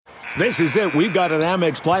This is it. We've got an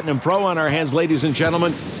Amex Platinum Pro on our hands, ladies and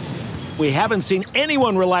gentlemen. We haven't seen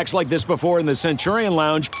anyone relax like this before in the Centurion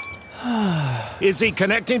Lounge. Is he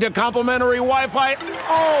connecting to complimentary Wi-Fi?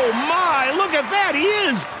 Oh, my. Look at that. He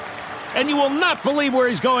is. And you will not believe where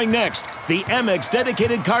he's going next. The Amex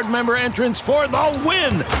dedicated card member entrance for the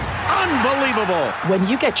win. Unbelievable. When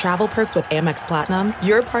you get travel perks with Amex Platinum,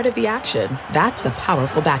 you're part of the action. That's the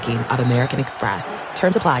powerful backing of American Express.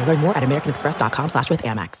 Terms apply. Learn more at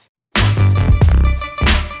americanexpress.com/withAmex.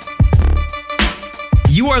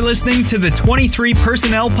 You are listening to the 23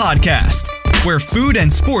 Personnel Podcast, where food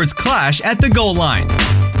and sports clash at the goal line.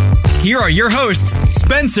 Here are your hosts,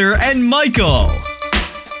 Spencer and Michael.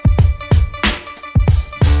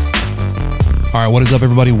 All right, what is up,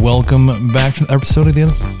 everybody? Welcome back to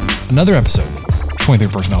another episode, 23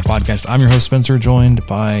 Personnel Podcast. I'm your host, Spencer, joined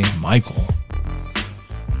by Michael.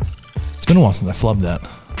 It's been a while since I flubbed that.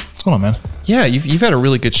 What's going on, man? Yeah, you've had a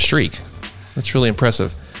really good streak. That's really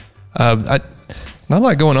impressive. Not a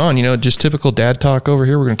lot going on, just typical dad talk over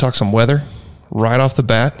here. We're going to talk some weather right off the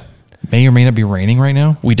bat. May or may not be raining right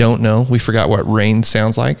now. We don't know. We forgot what rain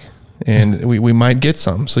sounds like, and we might get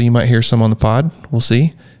some. So you might hear some on the pod. We'll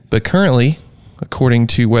see. But currently, according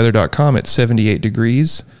to weather.com, it's 78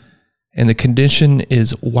 degrees, and the condition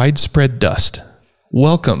is widespread dust.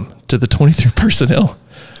 Welcome to the 23 Personnel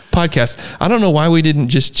Podcast. I don't know why we didn't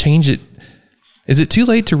just change it. Is it too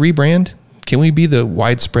late to rebrand? Can we be the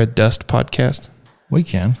Widespread Dust Podcast? We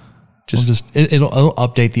can. It'll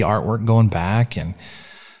update the artwork going back, and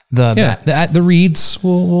the reads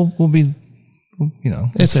will be,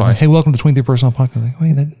 it's fine. Hey, welcome to the 23 Personnel Podcast. Like,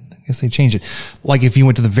 wait, I guess they changed it. Like if you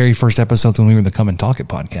went to the very first episode when we were the Come and Talk It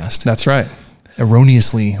podcast. That's right.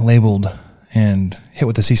 Erroneously labeled and hit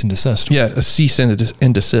with a cease and desist. Yeah, a cease and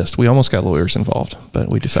desist. We almost got lawyers involved, but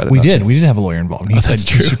we decided we not did. to. We did have a lawyer involved. He said,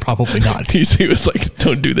 true. You should probably not. He was like,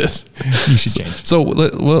 don't do this. You should change. So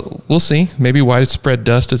we'll see. Maybe widespread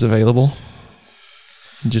dust is available.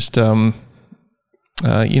 Just,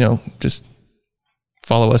 just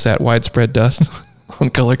follow us at widespread dust on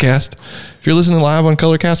Colorcast. If you're listening live on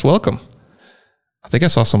Colorcast, welcome. I think I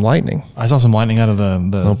saw some lightning. I saw some lightning out of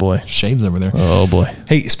the oh boy shades over there. Oh boy.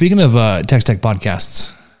 Hey, speaking of Tex Tech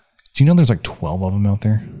podcasts, do you know there's like 12 of them out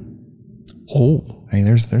there? Oh, hey,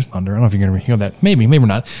 there's thunder. I don't know if you're gonna hear that. Maybe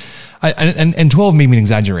not. And 12 may be an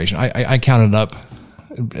exaggeration. I counted up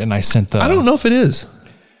and I sent the. I don't know if it is.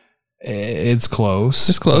 It's close.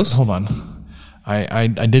 It's close. Hold on. I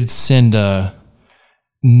did send a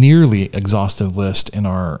nearly exhaustive list in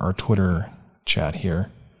our Twitter chat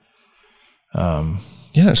here.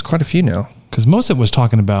 Yeah, there's quite a few now. Because most of it was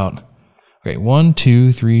talking about, 1,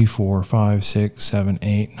 2, 3, 4, 5, 6, 7,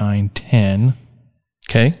 8, 9, 10.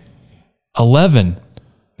 Okay. 11.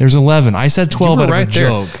 There's 11. I said 12 out of a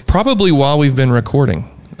joke. Probably while we've been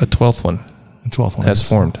recording, a 12th one. The 12th one has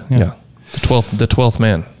formed. Yeah. The 12th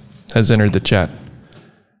man has entered the chat.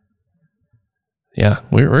 Yeah,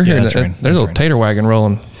 we're here. There's a little tater wagon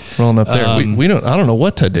rolling up there. I don't know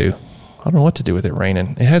what to do. I don't know what to do with it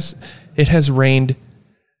raining. It has rained.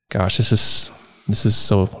 Gosh, this is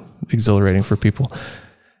so exhilarating for people.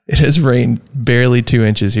 It has rained barely 2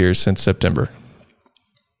 inches here since September.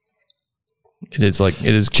 It is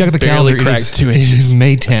check the calendar. Cracked 2 inches. It is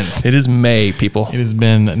May 10th. It is May, people. It has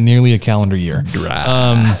been nearly a calendar year.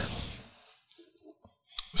 Dry.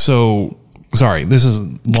 So sorry, this is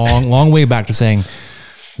long way back to saying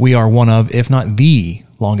we are one of, if not the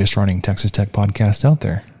longest running Texas Tech podcast out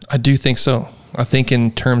there. I do think so. I think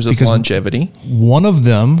in terms of longevity, one of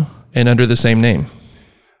them, and under the same name,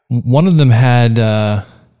 one of them had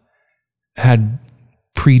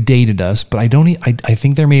predated us, but I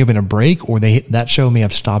think there may have been a break, or that show may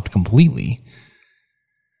have stopped completely.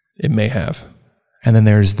 It may have. And then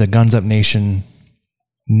there's the Guns Up Nation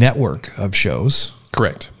network of shows.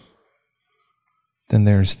 Correct. Then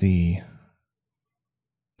there's the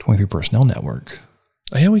 23 Personnel Network.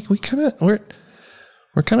 Oh, yeah,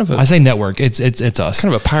 we're kind of I say network. It's us.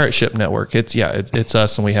 Kind of a pirate ship network. It's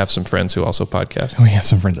us, and we have some friends who also podcast. We have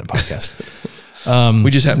some friends that podcast.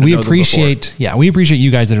 We just happen to know appreciate them before. we appreciate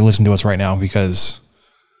you guys that are listening to us right now, because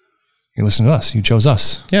you listen to us. You chose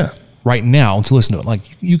us. Yeah. Right now to listen to it. Like,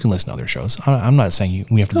 you can listen to other shows. I'm not saying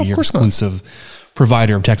we have to be your exclusive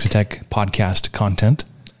provider of Texas Tech podcast content.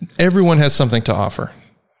 Everyone has something to offer.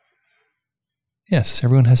 Yes,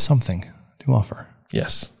 everyone has something to offer.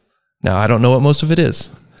 Yes. Now, I don't know what most of it is,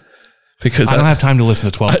 because I don't have time to listen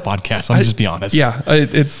to 12 podcasts. I'm just be honest. Yeah,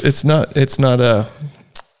 it's not a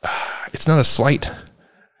slight,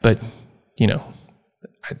 but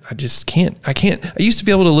I just can't. I used to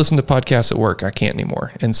be able to listen to podcasts at work. I can't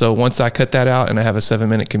anymore. And so once I cut that out and I have a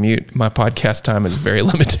 7-minute commute, my podcast time is very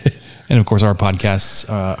limited. And of course, our podcasts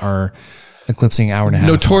are eclipsing hour and a half.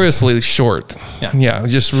 Notoriously short. Yeah.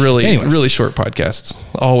 Just really, Anyways. really short podcasts.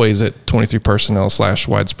 Always at 23 personnel /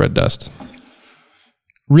 widespread dust.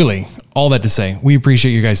 Really, all that to say, we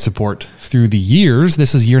appreciate your guys' support through the years.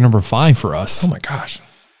 This is year number 5 for us. Oh my gosh.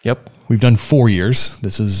 Yep. We've done 4 years.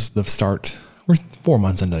 This is the start. We're 4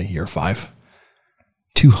 months into year 5.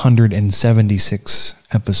 276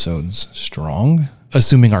 episodes strong.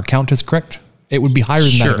 Assuming our count is correct. It would be higher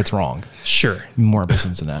than that if it's wrong. Sure. More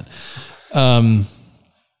episodes than that.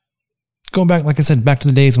 Going back, like I said, back to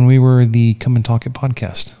the days when we were the Come and Talk It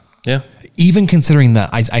podcast. Yeah. Even considering that,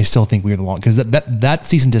 I still think we were the long, because that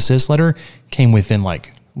cease and desist letter came within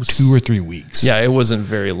like 2 or 3 weeks. Yeah, it wasn't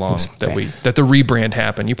very long that the rebrand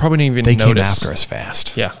happened. You probably didn't even They notice. came after us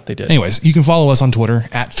fast. Yeah, they did. Anyways, you can follow us on Twitter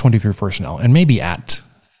at 23personnel and maybe at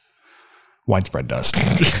widespread dust.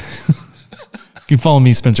 You can follow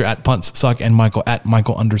me, Spencer, at punts suck, and Michael at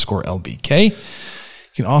Michael_LBK. You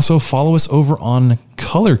can also follow us over on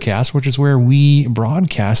Colorcast, which is where we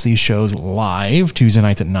broadcast these shows live Tuesday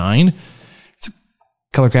nights at 9.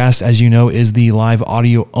 Colorcast, as you know, is the live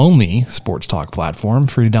audio only sports talk platform,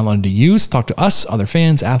 free to download and to use. Talk to us, other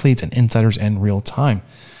fans, athletes, and insiders in real time.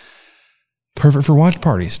 Perfect for watch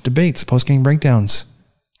parties, debates, post-game breakdowns,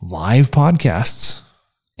 live podcasts,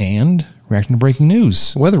 and reacting to breaking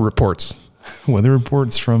news. Weather reports. Weather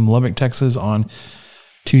reports from Lubbock, Texas on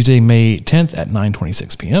Tuesday, May 10th at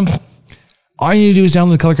 9:26 p.m. All you need to do is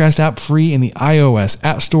download the Colorcast app free in the iOS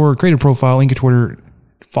App Store, create a profile, link your Twitter,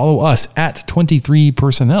 follow us at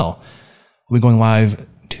 23personnel. We'll be going live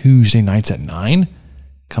Tuesday nights at 9.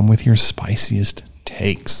 Come with your spiciest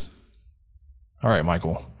takes. All right,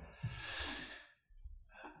 Michael.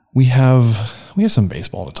 We have some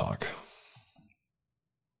baseball to talk.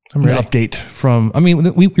 I'm An ready. update from,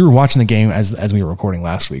 we were watching the game as we were recording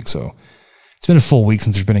last week, so it's been a full week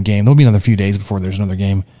since there's been a game. There'll be another few days before there's another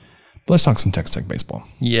game. But let's talk some Texas Tech baseball.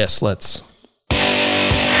 Yes, let's.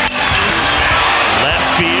 Left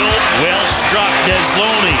field, well struck.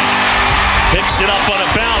 Desloney picks it up on a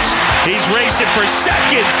bounce. He's racing for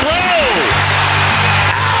second. Throw!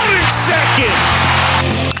 Out in second!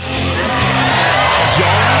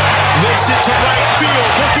 Young lifts it to right field,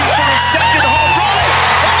 looking for a second home run,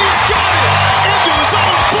 and he's got it into his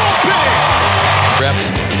own bullpen.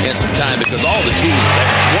 Reps and some time because all the tools are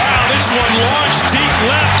there. Wow, this one launched deep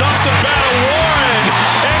left off the bat of Warren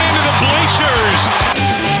and into the bleachers.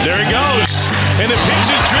 There he goes, and the pitch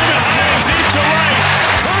is driven deep to right.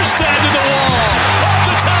 Kirstad to the wall, off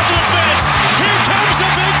the top of the fence. Here comes the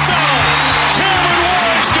big fella. Cameron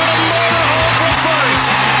Warren's going to motor home from first.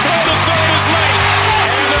 Throw to third is late,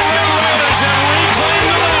 and the Red Raiders have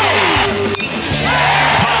reclaimed the lead.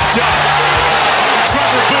 Popped up.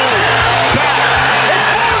 Trevor Boone back. It's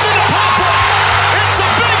more than a pop-up. It's a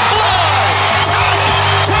big fly. Tech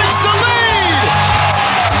takes the lead.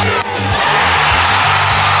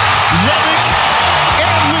 Lubbock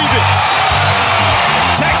and leave it.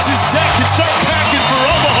 Texas Tech can start packing for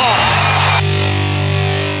Omaha.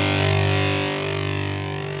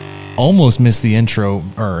 Almost missed the intro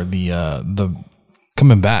or the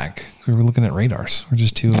coming back. We were looking at radars. We're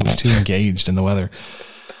just too engaged in the weather.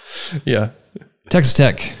 Yeah. Texas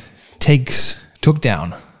Tech took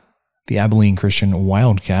down the Abilene Christian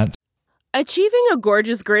Wildcats. Achieving a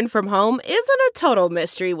gorgeous grin from home isn't a total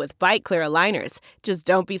mystery with Bite Clear aligners. Just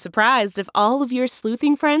don't be surprised if all of your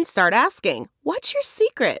sleuthing friends start asking, "What's your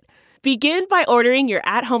secret?" Begin by ordering your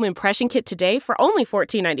at-home impression kit today for only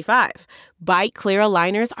 $14.95. Bite Clear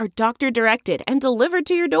aligners are doctor-directed and delivered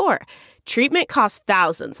to your door. Treatment costs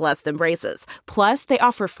thousands less than braces. Plus, they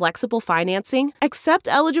offer flexible financing, accept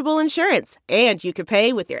eligible insurance, and you can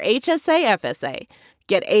pay with your HSA FSA.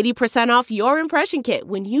 Get 80% off your impression kit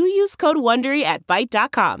when you use code WONDERY at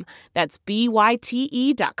Byte.com. That's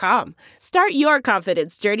BYTE.com. Start your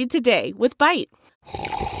confidence journey today with Byte.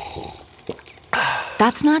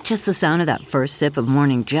 That's not just the sound of that first sip of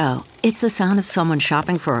Morning Joe. It's the sound of someone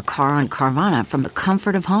shopping for a car on Carvana from the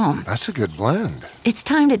comfort of home. That's a good blend. It's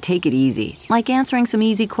time to take it easy, like answering some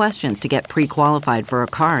easy questions to get pre-qualified for a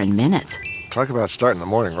car in minutes. Talk about starting the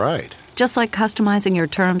morning right. Just like customizing your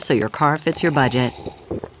terms so your car fits your budget.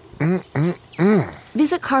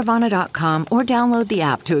 Visit Carvana.com or download the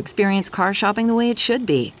app to experience car shopping the way it should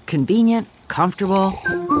be. Convenient, comfortable.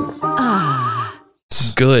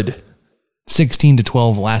 Good.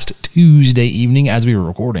 16-12 last Tuesday evening as we were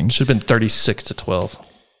recording. Should have been 36-12.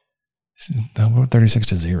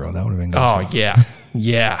 36-0. That would have been good. Oh, too. yeah.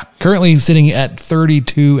 Yeah. Currently sitting at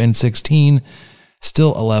 32-16,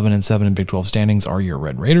 still 11-7 in Big 12 standings are your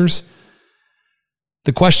Red Raiders.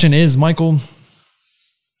 The question is, Michael,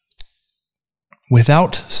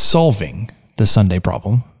 without solving the Sunday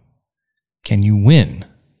problem, can you win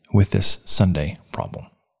with this Sunday problem?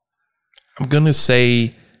 I'm going to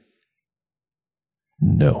say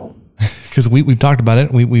no. Because we've talked about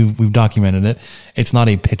it. We've documented it. It's not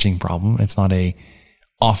a pitching problem. It's not a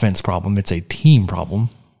offense problem. It's a team problem.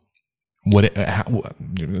 All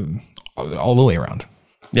the way around.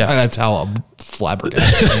 Yeah. That's how I'm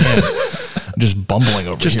flabbergasted I am. Just bumbling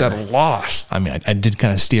over Just here. at a loss. I mean, I did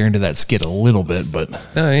kind of steer into that skid a little bit, but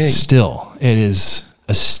yeah. Still, it is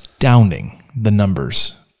astounding, the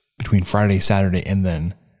numbers between Friday, Saturday, and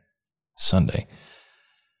then Sunday.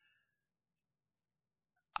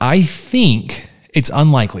 I think it's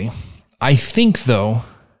unlikely. I think, though,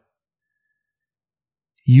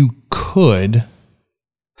 you could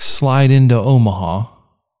slide into Omaha.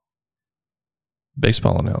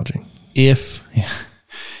 Baseball analogy.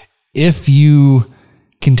 If you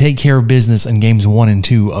can take care of business in games 1 and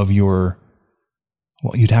 2 of your,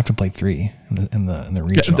 well, you'd have to play 3 in the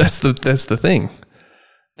regional. Yeah, that's the thing.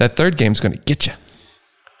 That third game's going to get you. At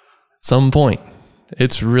some point,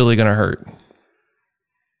 it's really going to hurt.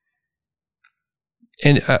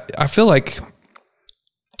 And I feel like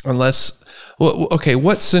unless, well, okay,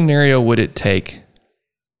 what scenario would it take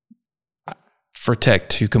for Tech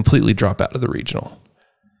to completely drop out of the regional?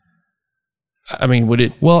 I mean, would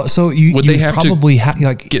it? Well, so would they have probably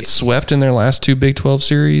to get swept in their last 2 Big 12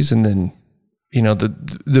 series, and then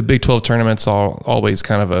the Big 12 tournament's always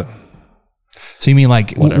kind of a. So you mean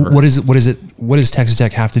like whatever. What does Texas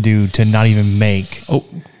Tech have to do to not even make? Oh,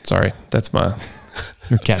 sorry, that's my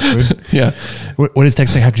your cat food. Yeah. What does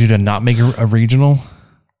Texas Tech have to do to not make a regional?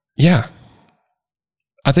 Yeah.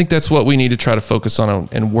 I think that's what we need to try to focus on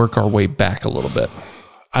and work our way back a little bit.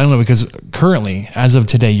 I don't know, because currently, as of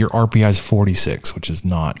today, your RPI is 46, which is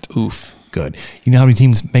not good. You know how many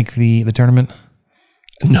teams make the tournament?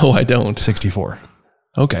 No, I don't. 64.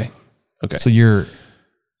 Okay. So you're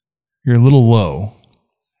a little low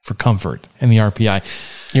for comfort in the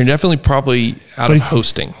RPI. You're definitely probably out of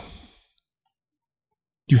hosting.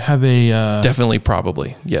 You have a definitely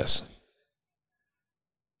probably yes.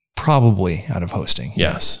 Probably out of hosting.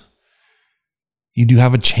 Yeah. Yes. You do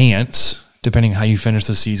have a chance, depending how you finish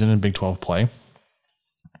the season in Big 12 play,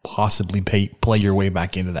 possibly play your way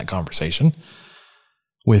back into that conversation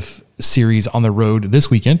with series on the road this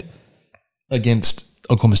weekend against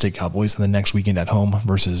Oklahoma State Cowboys and the next weekend at home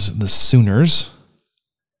versus the Sooners.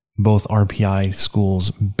 Both RPI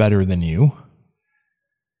schools better than you.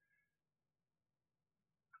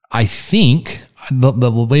 I think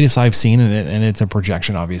the latest I've seen, and it's a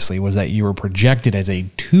projection obviously, was that you were projected as a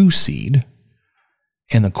 2 seed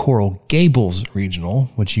in the Coral Gables regional,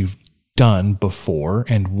 which you've done before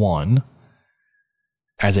and won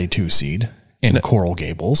as a 2 seed in Coral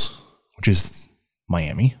Gables, which is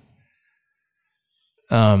Miami.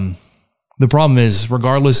 The problem is,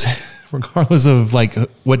 regardless of like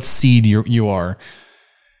what seed you are,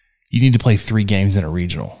 you need to play 3 games in a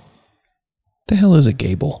regional. The hell is a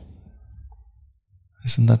gable?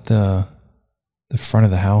 Isn't that the front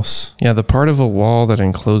of the house? Yeah, the part of a wall that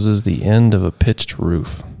encloses the end of a pitched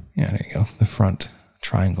roof. Yeah, there you go. The front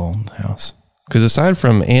triangle in the house. Because aside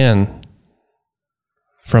from Anne,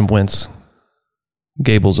 from whence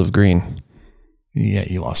Gables of Green. Yeah,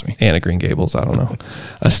 you lost me. Anne of Green Gables, I don't know.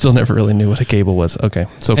 I still never really knew what a gable was. Okay,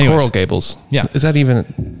 so anyways, Coral Gables. Yeah. Is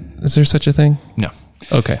there such a thing? No.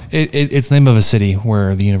 Okay. It's the name of a city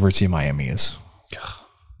where the University of Miami is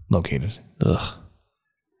located. Ugh.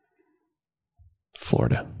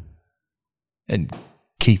 Florida. And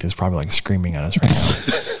Keith is probably like screaming at us right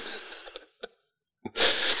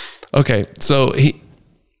now. Okay, so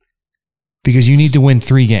because you need to win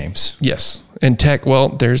 3 games. Yes. And Tech, well,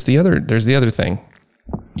 there's the other thing.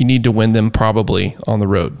 You need to win them probably on the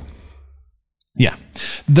road. Yeah.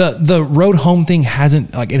 The road home thing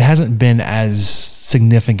hasn't been as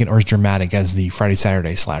significant or as dramatic as the Friday,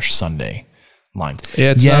 Saturday /Sunday lines.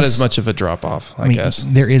 Yeah, it's not as much of a drop off, I guess.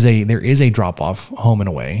 There is a drop off home and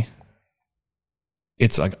away.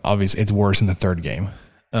 It's like obvious it's worse in the third game.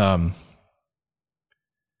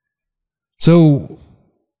 So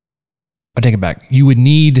I take it back. You would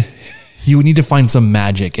need to find some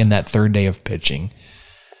magic in that third day of pitching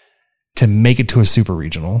to make it to a super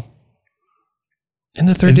regional. In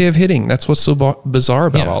the third day of hitting. That's what's so bizarre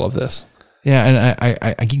about all of this. Yeah, and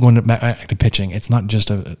I keep going back to pitching. It's not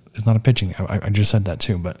a pitching. I just said that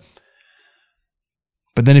too, but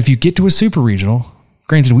then if you get to a super regional,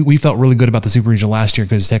 granted, we felt really good about the super regional last year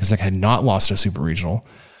because Texas Tech had not lost a super regional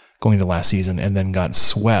going into last season and then got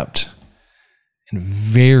swept in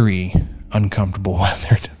very uncomfortable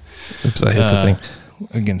weather. Oops, I hit the thing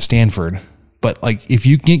against Stanford. But like if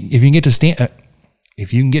you can get to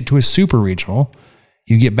if you can get to a super regional,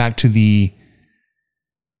 you get back to you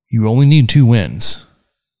only need 2 wins.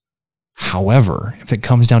 However, if it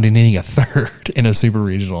comes down to needing a third in a super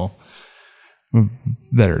regional,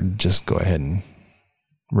 better just go ahead and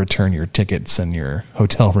return your tickets and your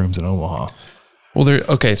hotel rooms in Omaha. Well, they're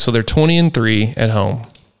 20-3 at home,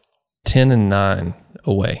 10-9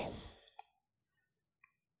 away.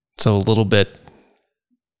 So a little bit,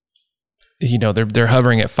 they're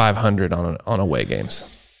hovering at 500 on away games.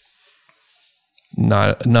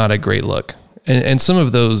 Not a great look. And some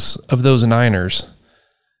of those Niners,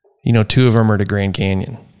 2 of them are to Grand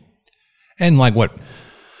Canyon. And like what?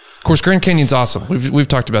 Of course, Grand Canyon's awesome. We've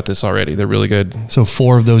talked about this already. They're really good. So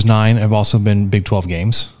 4 of those 9 have also been Big 12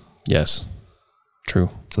 games. Yes, true.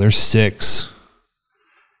 So there's 6.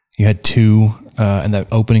 You had 2 in that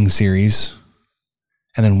opening series,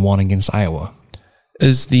 and then 1 against Iowa.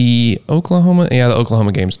 Is the Oklahoma? Yeah, the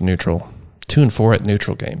Oklahoma game's neutral. 2 and 4 at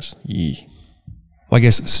neutral games. Yee. Well, I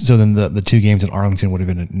guess so. Then the 2 games in Arlington would have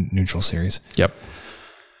been a neutral series. Yep.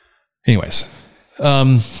 Anyways,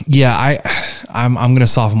 I'm going to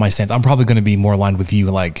soften my stance. I'm probably going to be more aligned with you.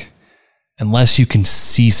 Like, unless you can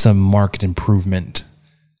see some market improvement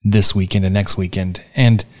this weekend and next weekend,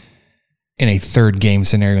 and in a 3rd game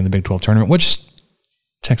scenario in the Big 12 tournament, which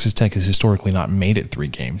Texas Tech has historically not made it 3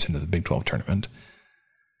 games into the Big 12 tournament.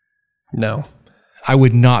 No, I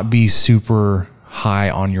would not be super high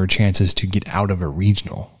on your chances to get out of a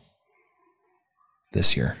regional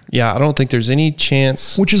this year. Yeah, I don't think there's any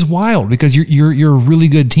chance. Which is wild because you're a really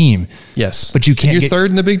good team. Yes, but you can't. You're 3rd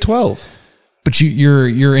in the Big 12. But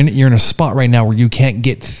you're in a spot right now where you can't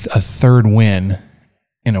get a 3rd win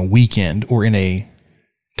in a weekend or in a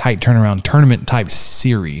tight turnaround tournament type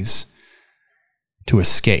series to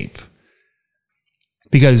escape.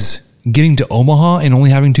 Because getting to Omaha and only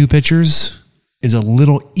having 2 pitchers is a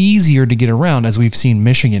little easier to get around, as we've seen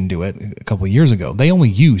Michigan do it a couple of years ago. They only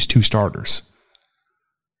used 2 starters.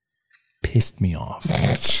 Pissed me off.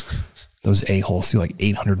 Those a-holes threw like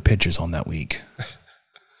 800 pitches on that week.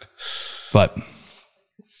 But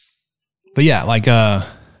yeah, like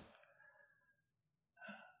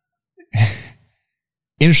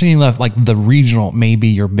interesting enough, like the regional may be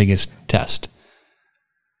your biggest test.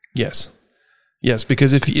 Yes,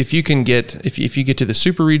 because if you get to the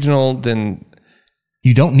super regional, then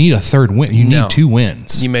you don't need a 3rd win. You need 2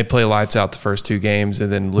 wins. You may play lights out the first 2 games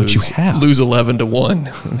and then lose 11-1.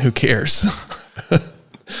 Who cares?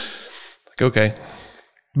 Like, okay.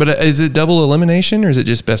 But is it double elimination or is it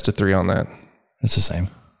just best of 3 on that? It's the same.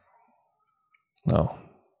 No.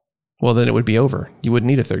 Well, then it would be over. You wouldn't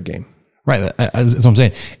need a 3rd game. Right. That's what I'm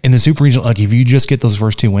saying. In the super regional, like if you just get those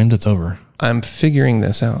first 2 wins, it's over. I'm figuring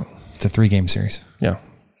this out. It's a 3-game series. Yeah.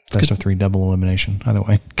 Best of 3 double elimination, either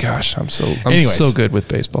way. Gosh, I'm so good with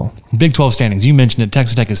baseball. Big 12 standings. You mentioned it.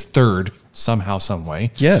 Texas Tech is 3rd somehow, some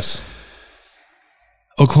way. Yes.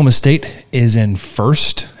 Oklahoma State is in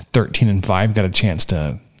 1st, 13-5. Got a chance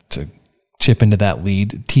to chip into that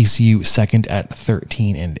lead. TCU 2nd at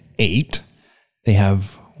 13-8. They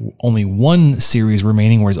have only 1 series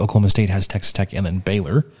remaining, whereas Oklahoma State has Texas Tech and then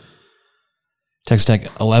Baylor. Texas Tech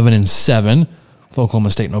 11-7. Oklahoma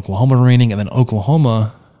State and Oklahoma remaining, and then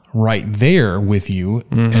Oklahoma right there with you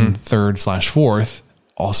in 3rd/4th,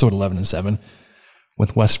 also at 11-7,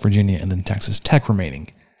 with West Virginia and then Texas Tech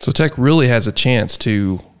remaining. So Tech really has a chance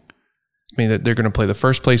to. I mean, they're going to play the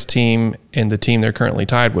first place team and the team they're currently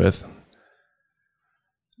tied with,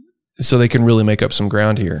 so they can really make up some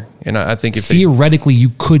ground here. And I think if theoretically you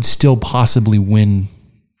could still possibly win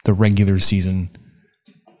the regular season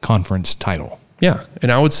conference title. Yeah,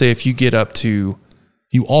 and I would say if you get up to,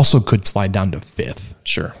 you also could slide down to 5th,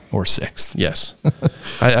 sure, or 6th. Yes,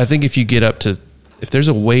 I think if you get up to, if there's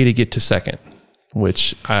a way to get to 2nd,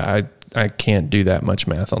 which I can't do that much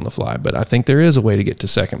math on the fly, but I think there is a way to get to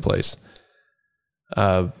 2nd place.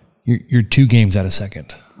 You're 2 games out of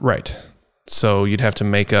 2nd, right? So you'd have to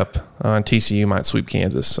make up. TCU might sweep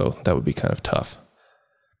Kansas, so that would be kind of tough.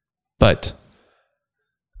 But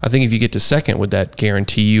I think if you get to 2nd, would that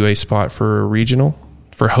guarantee you a spot for a regional,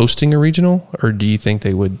 for hosting a regional, or do you think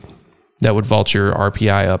that would vault your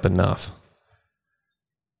RPI up enough?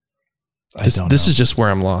 This is just where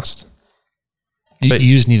I'm lost.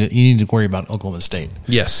 You just need to worry about Oklahoma State.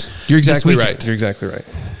 Yes, you're exactly right. You're exactly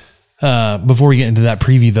right. Before we get into that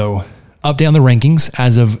preview, though, update on the rankings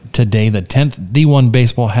as of today, the 10th. D1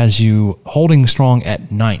 baseball has you holding strong at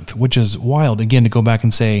 9th, which is wild. Again, to go back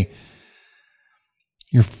and say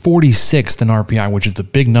you're 46th in RPI, which is the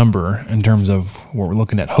big number in terms of what we're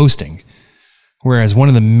looking at hosting. Whereas one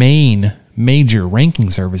of the major ranking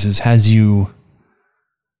services has you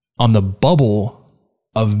on the bubble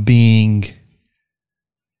of being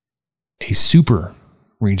a super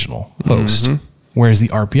regional host, whereas the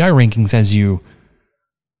RPI rankings has you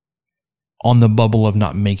on the bubble of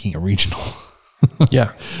not making a regional.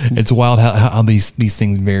 Yeah. It's wild how these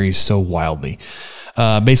things vary so wildly.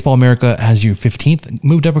 Baseball America has you 15th,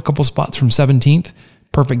 moved up a couple spots from 17th.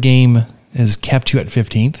 Perfect Game has kept you at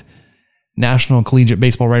 15th. National Collegiate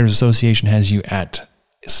Baseball Writers Association has you at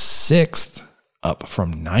 6th, up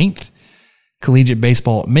from 9th. Collegiate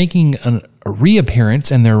Baseball making a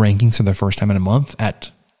reappearance in their rankings for the first time in a month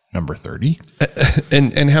at number 30.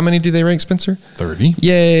 And how many do they rank, Spencer? 30.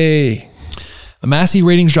 Yay. The Massey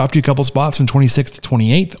ratings dropped you a couple spots from 26th to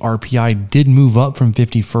 28th. RPI did move up from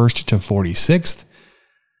 51st to 46th.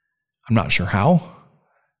 I'm not sure how,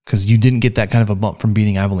 because you didn't get that kind of a bump from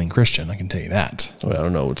beating Abilene Christian. I can tell you that. Well, I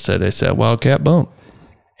don't know what said. They said Wildcat bump.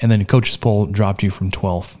 And then the coaches poll dropped you from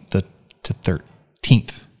 12th to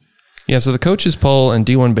 13th. Yeah, so the coaches poll and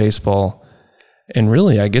D1 baseball, and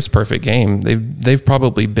really, I guess Perfect Game, they've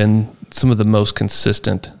probably been some of the most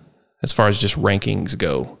consistent as far as just rankings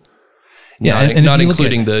go. Yeah, and not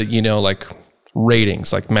including the, like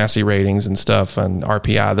ratings, like Massey ratings and stuff, and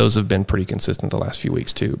RPI. Those have been pretty consistent the last few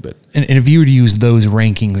weeks too. But and if you were to use those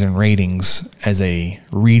rankings and ratings as a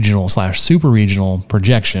regional/super regional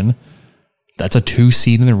projection, that's a 2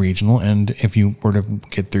 seed in the regional. And if you were to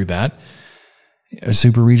get through that, a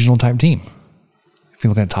super regional type team. If you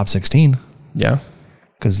look at top 16. Yeah.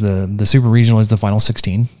 Because the super regional is the final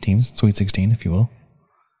 16 teams, Sweet 16, if you will.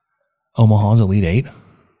 Omaha's Elite 8.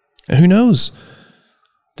 And who knows?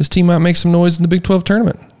 This team might make some noise in the Big 12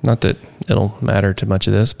 tournament. Not that it'll matter too much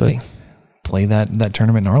of this, but play that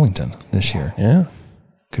tournament in Arlington this year. Yeah.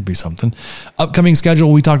 Could be something. Upcoming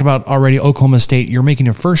schedule, we talked about already. Oklahoma State, you're making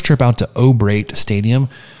your first trip out to O'Brate Stadium.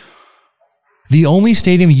 The only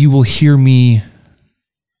stadium you will hear me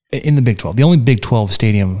in the Big 12, the only Big 12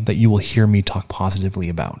 stadium that you will hear me talk positively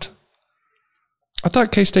about. I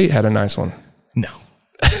thought K-State had a nice one. No.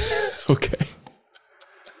 Okay.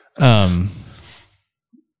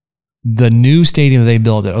 The new stadium they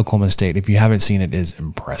built at Oklahoma State, if you haven't seen it, is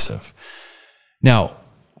impressive. Now,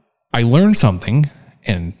 I learned something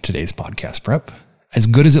in today's podcast prep. As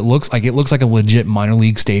good as it looks like a legit minor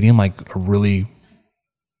league stadium, like a really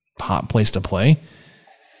hot place to play.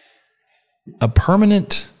 A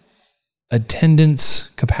permanent attendance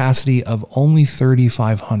capacity of only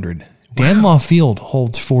 3,500. Danlaw Field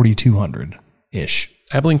holds 4,200-ish.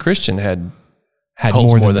 Abilene Christian had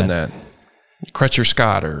more than that. Crutcher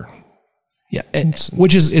Scott or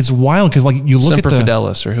which is it's wild because like you look Semper at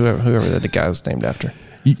Fidelis or whoever the guy was named after.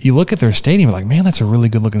 You look at their stadium, you're like, man, that's a really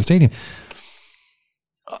good looking stadium.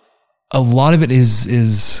 A lot of it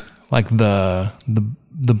is like the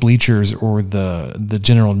bleachers or the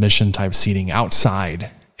general admission type seating outside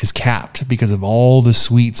is capped because of all the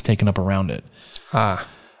suites taken up around it.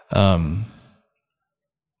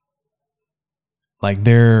 Like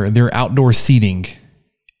their outdoor seating,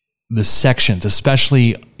 the sections,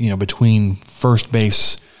 especially, between first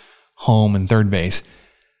base, home, and third base,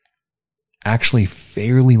 actually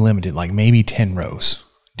fairly limited, like maybe 10 rows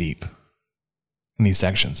deep in these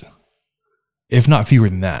sections, if not fewer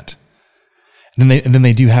than that. And then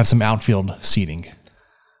they do have some outfield seating.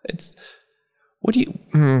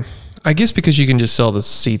 I guess because you can just sell the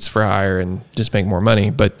seats for higher and just make more money,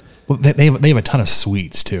 but they have a ton of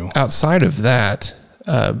suites too. Outside of that,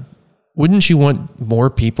 wouldn't you want more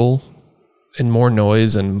people and more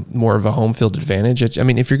noise and more of a home field advantage? I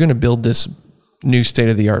mean, if you're going to build this new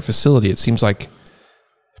state-of-the-art facility, it seems like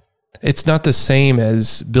it's not the same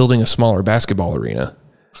as building a smaller basketball arena.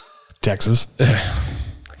 Texas.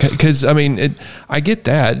 Because, I mean, I get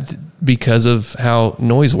that because of how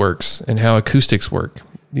noise works and how acoustics work.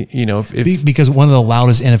 Because one of the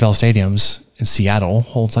loudest NFL stadiums in Seattle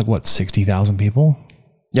holds 60,000 people?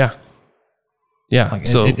 Yeah. Yeah.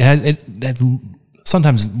 So it has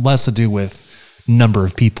sometimes less to do with number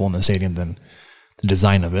of people in the stadium than the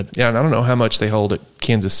design of it. Yeah, and I don't know how much they hold at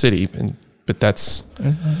Kansas City, but that's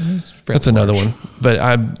another one. But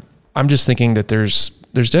I'm just thinking that there's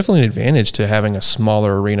definitely an advantage to having a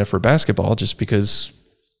smaller arena for basketball, just because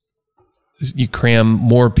you cram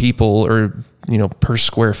more people or per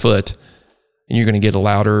square foot, and you're going to get a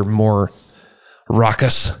louder, more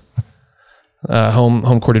raucous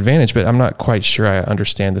home court advantage. But I'm not quite sure I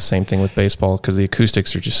understand the same thing with baseball because the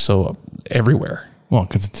acoustics are just so everywhere. Well,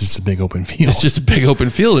 because it's just a big open field. It's just a big open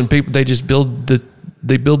field, and people they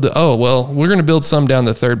build we're going to build some down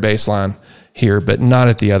the third baseline here, but not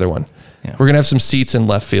at the other one. Yeah. We're going to have some seats in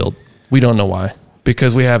left field. We don't know why,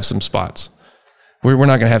 because we have some spots. We're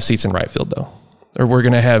not going to have seats in right field though, or we're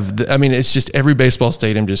going to have. It's just every baseball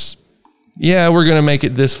stadium we're going to make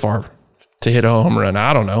it this far to hit a home run.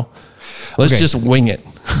 I don't know. Let's just wing it.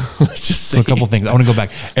 Let's just So a couple things. I want to go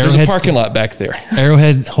back. There's a parking lot back there.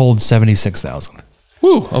 Arrowhead holds 76,000.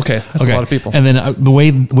 Woo. Okay. That's a lot of people. And then the way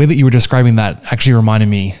that you were describing that actually reminded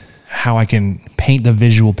me how I can paint the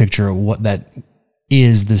visual picture of what that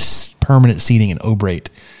is, this permanent seating in O'Brate.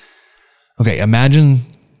 Okay. Imagine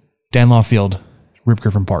Danlaw Field, Rip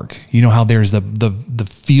Griffin Park. You know how there's the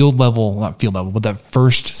field level, not field level, but that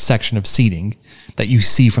first section of seating that you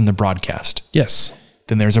see from the broadcast. Yes.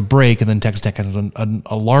 Then there's a break, and then Texas Tech has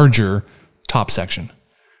a larger top section.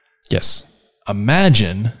 Yes.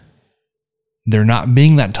 Imagine there not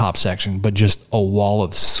being that top section, but just a wall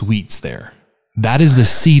of suites there. That is the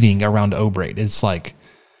seating around O'Brate. It's like,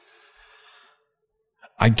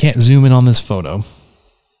 I can't zoom in on this photo,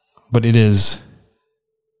 but it is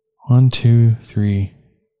 1, 2, 3.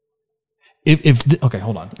 Okay,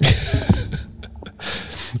 hold on.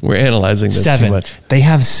 We're analyzing this 7. too much. They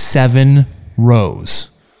have 7 rows.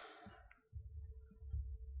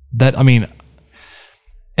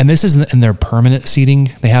 And this is in their permanent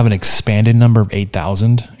seating. They have an expanded number of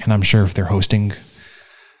 8,000. And I'm sure if they're hosting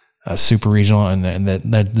a super regional and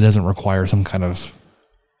that doesn't require some kind of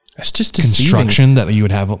it's just construction that you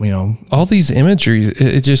would have, all these imagery.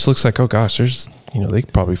 It just looks like, oh gosh, there's, they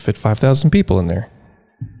could probably fit 5,000 people in there.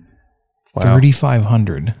 Wow.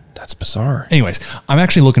 3,500. That's bizarre. Anyways, I'm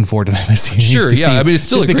actually looking forward to this. Sure, yeah. I mean, it's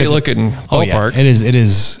still a great looking ballpark. It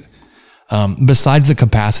is. Besides the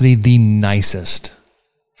capacity, the nicest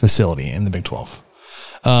facility in the Big 12.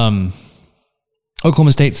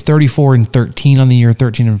 Oklahoma State's 34-13 on the year,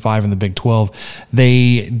 13-5 in the Big 12.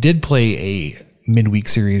 They did play a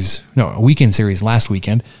weekend series last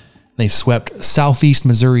weekend. They swept Southeast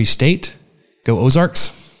Missouri State. Go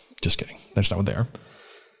Ozarks. Just kidding. That's not what they are.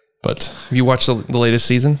 But have you watched the latest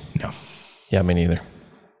season? No. Yeah, me neither.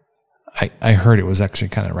 I heard it was actually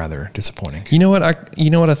kind of rather disappointing. You know what I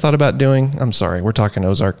thought about doing? I'm sorry, we're talking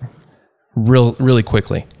Ozark really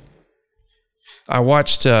quickly. I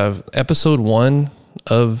watched episode 1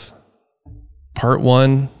 of part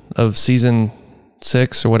 1 of season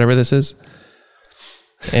 6 or whatever this is.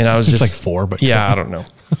 And I was it's like 4, but yeah, I don't know.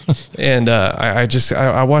 And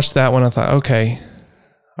I watched that one. I thought, okay,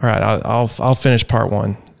 all right, I'll finish part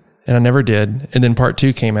 1. And I never did. And then part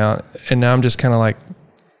 2 came out. And now I'm just kind of like,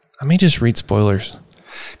 I may just read spoilers.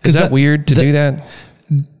 Is that weird to do that?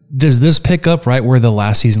 Does this pick up right where the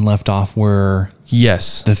last season left off, where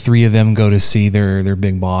yes, the 3 of them go to see their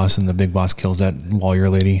big boss and the big boss kills that lawyer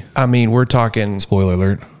lady? I mean, we're talking... Spoiler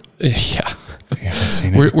alert. Yeah. You haven't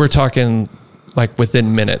seen it. We're talking like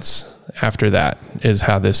within minutes after that is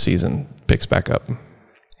how this season picks back up. Yeah.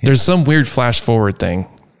 There's some weird flash forward thing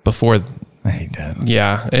before... I hate that.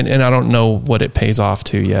 Yeah, and I don't know what it pays off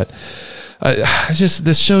to yet.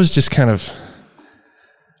 This show's just kind of...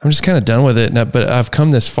 I'm just kind of done with it, but I've come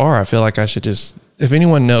this far. I feel like I should just... If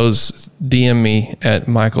anyone knows, DM me at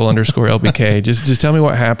Michael_LBK. just tell me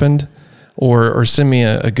what happened, or send me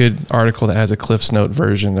a good article that has a Cliff's Note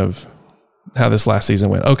version of how this last season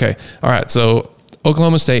went. Okay, all right. So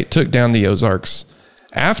Oklahoma State took down the Ozarks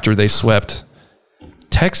after they swept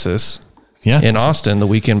Texas... in Austin the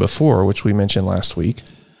weekend before, which we mentioned last week.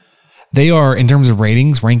 They are, in terms of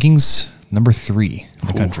rankings, number 3 in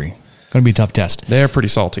the country. Going to be a tough test. They're pretty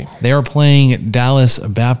salty. They are playing Dallas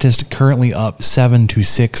Baptist, currently up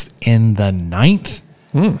 7-6 in the 9th.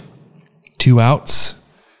 2 outs.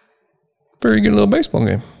 Very good little baseball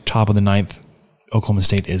game. Top of the 9th, Oklahoma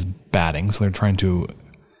State is batting, so they're trying to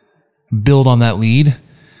build on that lead,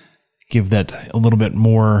 give that a little bit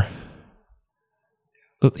more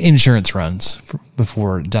insurance runs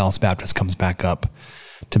before Dallas Baptist comes back up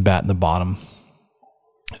to bat in the bottom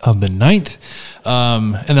of the 9th.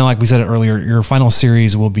 And then, like we said earlier, your final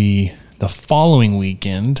series will be the following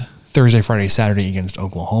weekend, Thursday, Friday, Saturday against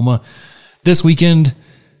Oklahoma. This weekend,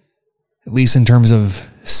 at least in terms of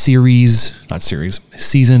season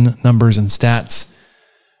numbers and stats,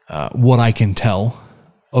 what I can tell,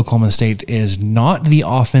 Oklahoma State is not the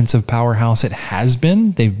offensive powerhouse it has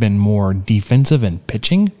been. They've been more defensive and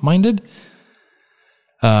pitching minded.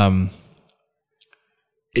 It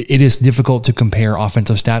is difficult to compare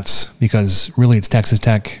offensive stats because really it's Texas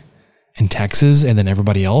Tech and Texas and then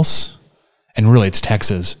everybody else. And really it's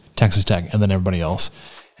Texas Tech and then everybody else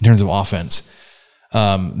in terms of offense.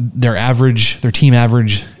 Their team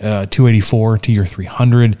average, 284 to your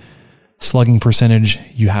 300. Slugging percentage,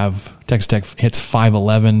 you have Texas Tech hits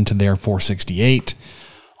 511 to their 468.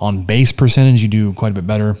 On base percentage, you do quite a bit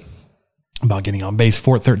better about getting on base,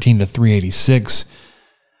 413 to 386.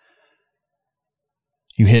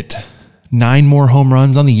 You hit 9 more home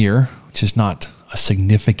runs on the year, which is not a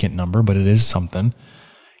significant number, but it is something.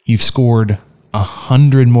 You've scored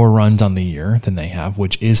 100 more runs on the year than they have,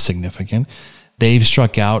 which is significant. They've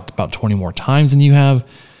struck out about 20 more times than you have,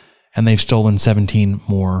 and they've stolen 17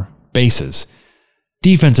 more bases.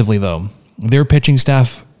 Defensively, though, their pitching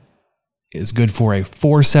staff is good for a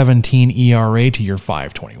 4.17 ERA to your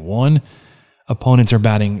 5.21. Opponents are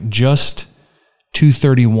batting just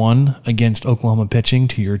 231 against Oklahoma pitching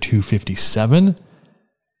to your 257.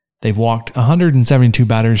 They've walked 172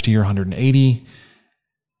 batters to your 180,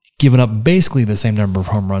 given up basically the same number of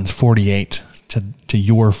home runs, 48 to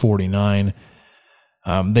your 49.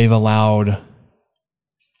 They've allowed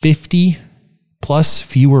 50 plus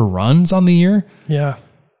fewer runs on the year. Yeah.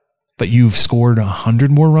 But you've scored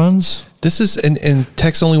 100 more runs. This is, and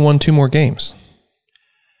Tech's only won 2 more games.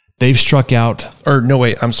 They've struck out. Or no,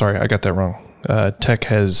 wait, I'm sorry. I got that wrong. Tech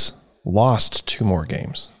has lost 2 more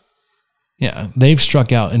games. Yeah. They've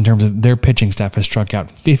struck out in terms of their pitching staff has struck out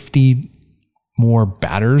 50 more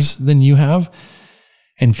batters than you have.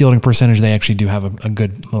 And fielding percentage, they actually do have a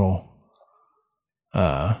good little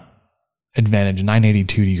advantage,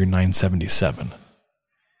 982 to your 977.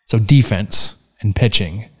 So defense and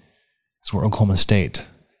pitching is where Oklahoma State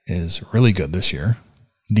is really good this year.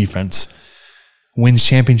 Defense wins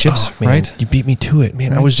championships, right? You beat me to it,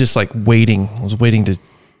 man. Right? I was just like waiting. I was waiting to.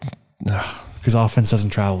 Because offense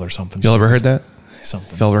doesn't travel or something. Y'all ever heard that?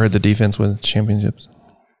 Something. Y'all ever heard the defense wins championships?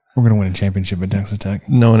 We're going to win a championship at Texas Tech.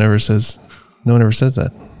 No one ever says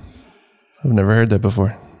that. I've never heard that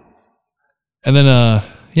before. And then,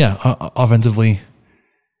 offensively,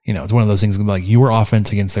 it's one of those things like you were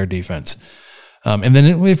offense against their defense. And then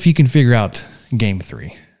if you can figure out game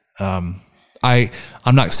 3, I'm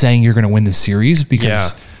not saying you're going to win the series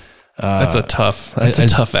because that's a tough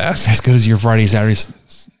ask. As good as your Friday, Saturday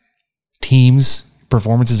teams'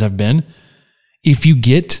 performances have been, if you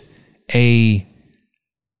get a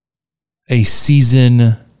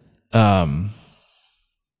season, what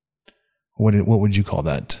would you call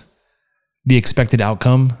that? The expected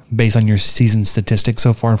outcome based on your season statistics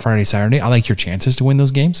so far on Friday, Saturday, I like your chances to win those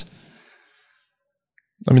games.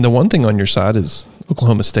 I mean, the one thing on your side is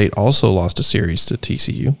Oklahoma State also lost a series to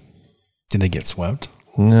TCU. Did they get swept?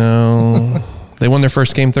 No. They won their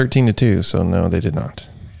first game 13-2, so no, they did not.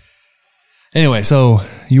 Anyway, so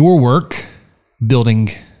your work trying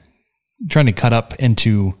to cut up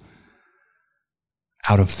into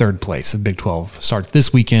out of third place of Big 12 starts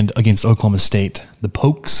this weekend against Oklahoma State, the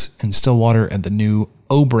Pokes in Stillwater at the new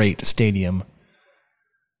O'Brate Stadium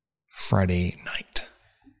Friday night.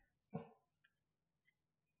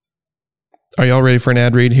 Are y'all ready for an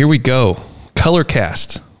ad read? Here we go.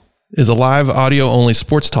 Colorcast is a live audio-only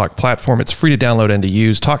sports talk platform. It's free to download and to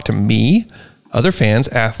use. Talk to me, other fans,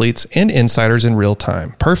 athletes, and insiders in real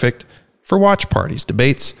time. Perfect for watch parties,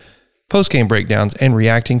 debates, post-game breakdowns, and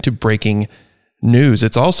reacting to breaking news.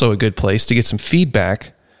 It's also a good place to get some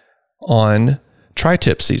feedback on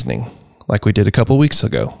tri-tip seasoning, like we did a couple weeks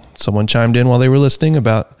ago. Someone chimed in while they were listening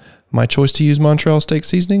about my choice to use Montreal steak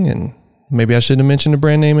seasoning, and maybe I shouldn't have mentioned a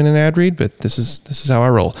brand name in an ad read, but this is how I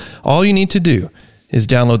roll. All you need to do is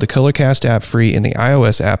download the Colorcast app free in the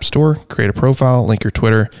iOS App Store, create a profile, link your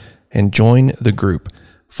Twitter, and join the group.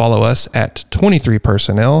 Follow us at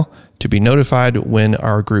 23personnel to be notified when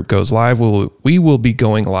our group goes live. We will be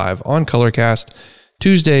going live on Colorcast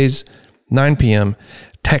Tuesdays, 9 p.m.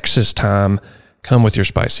 Texas time. Come with your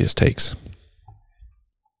spiciest takes.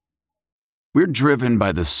 We're driven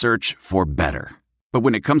by the search for better. But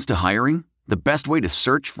when it comes to hiring, the best way to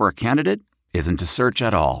search for a candidate isn't to search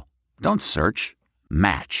at all. Don't search.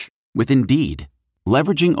 Match with Indeed.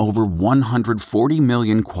 Leveraging over 140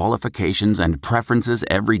 million qualifications and preferences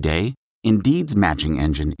every day, Indeed's matching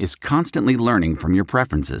engine is constantly learning from your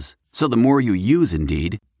preferences. So the more you use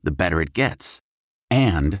Indeed, the better it gets.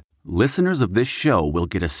 And listeners of this show will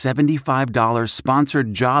get a $75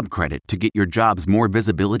 sponsored job credit to get your jobs more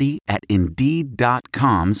visibility at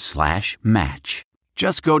Indeed.com/match.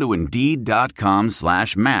 Just go to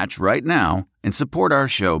Indeed.com/match right now and support our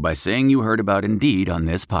show by saying you heard about Indeed on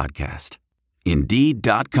this podcast.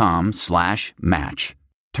 Indeed.com/match.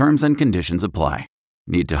 Terms and conditions apply.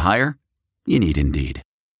 Need to hire? You need Indeed.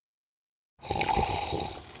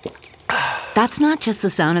 That's not just the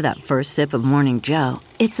sound of that first sip of Morning Joe.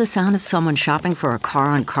 It's the sound of someone shopping for a car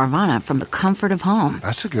on Carvana from the comfort of home.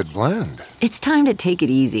 That's a good blend. It's time to take it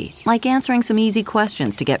easy, like answering some easy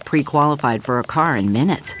questions to get pre-qualified for a car in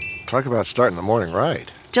minutes. Talk about starting the morning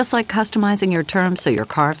right. Just like customizing your terms so your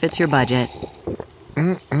car fits your budget.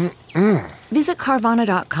 Visit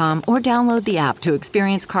Carvana.com or download the app to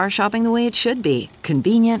experience car shopping the way it should be.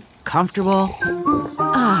 Convenient, comfortable.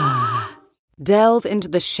 Delve into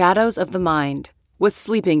the shadows of the mind with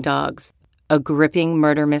Sleeping Dogs, a gripping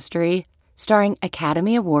murder mystery starring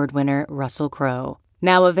Academy Award winner Russell Crowe.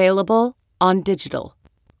 Now available on digital.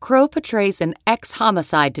 Crowe portrays an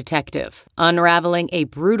ex-homicide detective unraveling a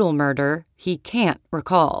brutal murder he can't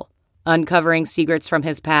recall. Uncovering secrets from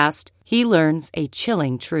his past, he learns a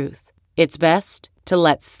chilling truth. It's best to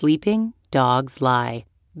let sleeping dogs lie.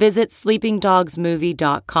 Visit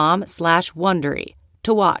sleepingdogsmovie.com/Wondery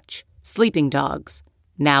to watch Sleeping Dogs,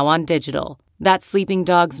 now on digital. That's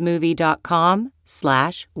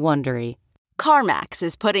sleepingdogsmovie.com/Wondery. CarMax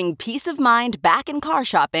is putting peace of mind back in car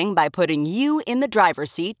shopping by putting you in the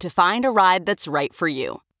driver's seat to find a ride that's right for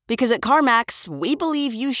you. Because at CarMax, we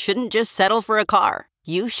believe you shouldn't just settle for a car.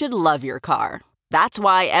 You should love your car. That's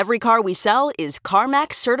why every car we sell is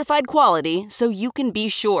CarMax certified quality, so you can be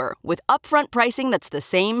sure with upfront pricing that's the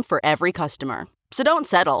same for every customer. So don't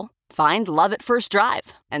settle. Find love at first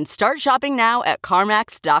drive and start shopping now at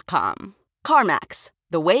CarMax.com. CarMax,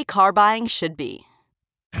 the way car buying should be.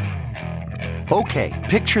 Okay,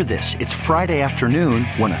 picture this. It's Friday afternoon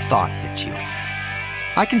when a thought hits you.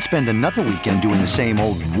 I can spend another weekend doing the same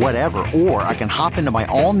old whatever, or I can hop into my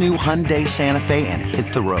all-new Hyundai Santa Fe and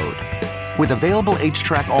hit the road. With available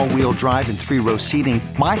H-Track all-wheel drive and 3-row seating,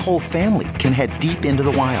 my whole family can head deep into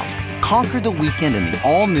the wild. Conquer the weekend in the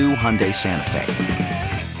all-new Hyundai Santa Fe.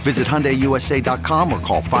 Visit HyundaiUSA.com or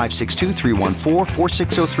call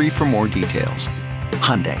 562-314-4603 for more details.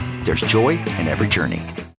 Hyundai, there's joy in every journey.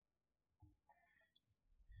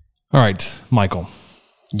 All right, Michael.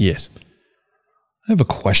 Yes. I have a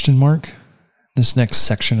question mark. This next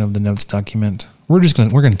section of the notes document. We're going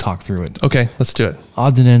to talk through it. Okay, let's do it.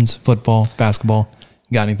 Odds and ends, football, basketball.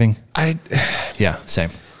 You got anything? Yeah,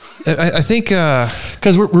 same. I think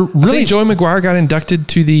because we're really Joey McGuire got inducted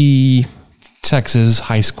to the Texas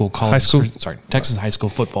High School Texas High School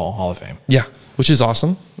Football Hall of Fame. Yeah, which is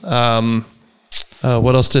awesome.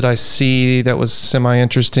 What else did I see that was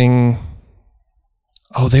semi-interesting?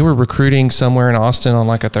 Oh, they were recruiting somewhere in Austin on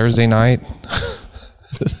like a Thursday night.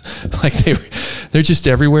 Like they're just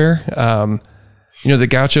everywhere. The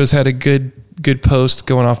Gauchos had a good post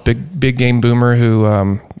going off big game Boomer, who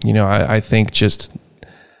I think just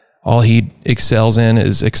all he excels in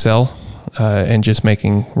is Excel and just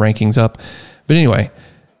making rankings up. But anyway,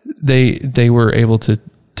 they were able to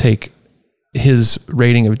take his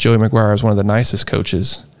rating of Joey McGuire as one of the nicest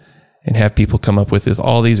coaches and have people come up with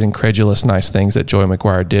all these incredulous nice things that Joey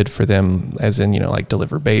McGuire did for them, as in, like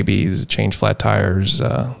deliver babies, change flat tires,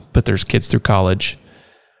 put their kids through college.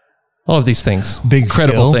 All of these things.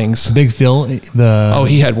 Incredible things. Big Phil.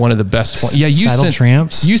 He had one of the best ones. Yeah,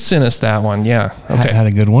 Tramps. You sent us that one. Yeah. Okay. Had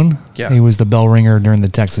a good one. Yeah. He was the bell ringer during the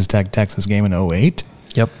Texas game in 2008.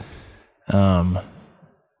 Yep.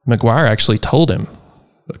 McGuire actually told him,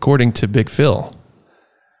 according to Big Phil,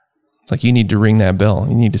 like, you need to ring that bell.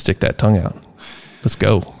 You need to stick that tongue out. Let's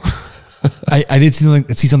go. I did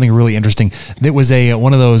see something really interesting. It was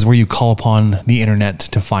one of those where you call upon the internet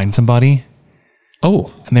to find somebody.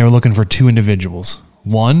 Oh. And they were looking for two individuals.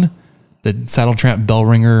 One, the Saddle Tramp bell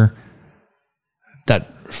ringer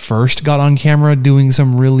that first got on camera doing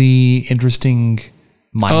some really interesting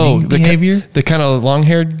miming behavior. The kind of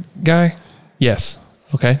long-haired guy? Yes.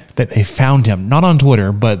 Okay. That they found him, not on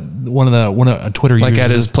Twitter, but one of Twitter users. Like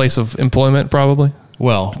at his place of employment, probably?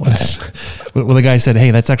 Well, the guy said,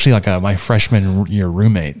 hey, that's actually like my freshman year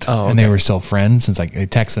roommate. Oh, okay. And they were still friends since they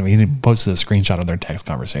texted him. He posted a screenshot of their text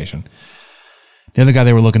conversation. The other guy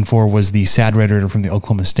they were looking for was the sad Raider from the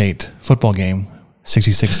Oklahoma State football game,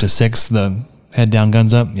 66-6, the head down,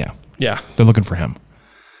 guns up. Yeah. Yeah. They're looking for him.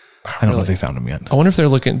 I don't know if they found him yet. I wonder if they're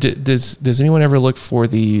looking. Does anyone ever look for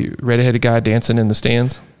the red-headed guy dancing in the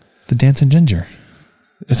stands? The Dancing Ginger.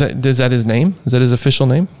 Is that his name? Is that his official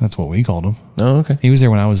name? That's what we called him. Oh, okay. He was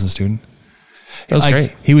there when I was a student. That was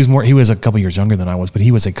great. He was a couple years younger than I was, but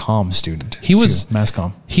he was a comm student. He was mass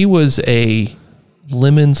comm. He was a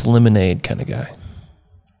Lemon's Lemonade kind of guy.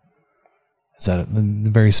 Is that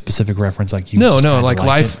the very specific reference? Like you? No, like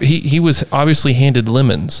life. He was obviously handed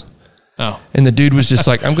lemons. Oh, and the dude was just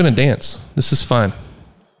like, I'm going to dance. This is fun.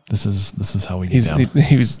 This is how we get down.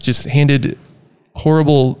 He was just handed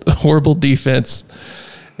horrible defense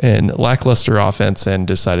and lackluster offense and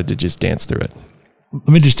decided to just dance through it. Let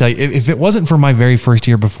me just tell you, if it wasn't for my very first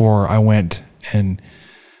year before I went and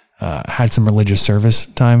had some religious service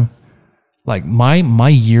time, like my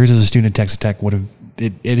years as a student at Texas Tech would have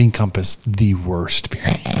it encompassed the worst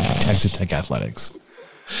period of Texas Tech athletics.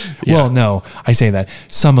 Yeah. Well, no, I say that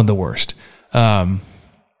some of the worst.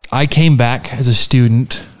 I came back as a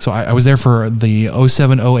student, so I was there for the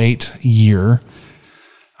 07-08 year.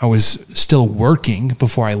 I was still working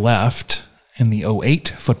before I left in the 08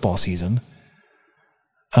 football season.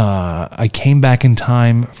 I came back in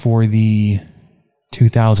time for the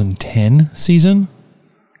 2010 season,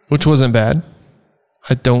 which wasn't bad.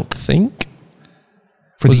 I don't think.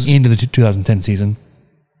 For the end of the 2010 season.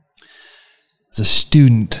 As a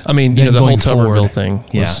student. I mean, the whole Tuberville thing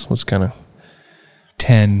was kind of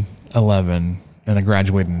 10, 11, and I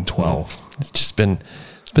graduated in 12. It's been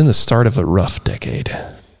the start of a rough decade.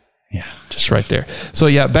 Yeah. Just right there. So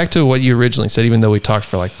yeah, back to what you originally said, even though we talked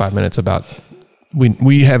for like 5 minutes about,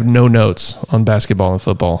 we have no notes on basketball and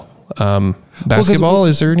football. Basketball,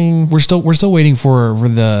 is there any? We're still waiting for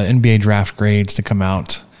the NBA draft grades to come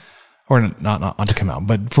out, or not to come out,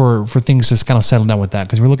 but for things to kind of settle down with that,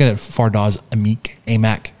 because we're looking at Fardaz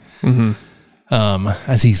Amack,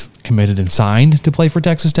 as he's committed and signed to play for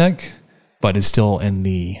Texas Tech, but is still in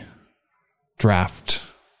the draft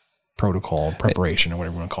protocol preparation or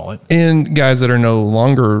whatever you want to call it. And guys that are no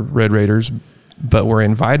longer Red Raiders, but were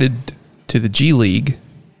invited to the G League.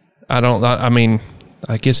 I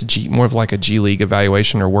guess more of like a G League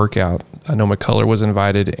evaluation or workout. I know McCullough was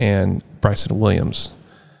invited and Bryson Williams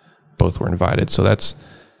both were invited. So that's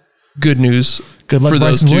good news. Good luck for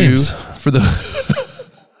Bryson those two. Williams. For the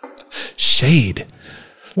shade.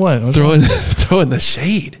 What? Throwing the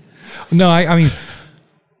shade. No, I mean,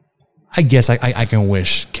 I guess I can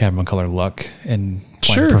wish Kevin McCullough luck and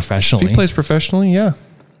playing professionally. If he plays professionally, yeah.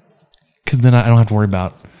 Because then I don't have to worry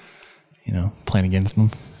about, playing against him.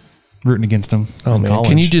 Rooting against him. Oh man, college.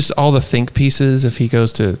 can you just all the think pieces if he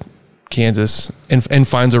goes to Kansas and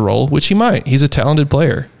finds a role, which he might. He's a talented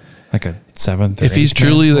player. Like a 7th. If he's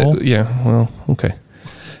truly okay.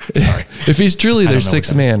 Sorry. If he's truly their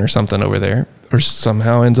sixth man or something over there, or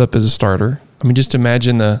somehow ends up as a starter. I mean, just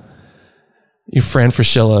imagine your Fran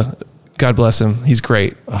Fraschilla. God bless him. He's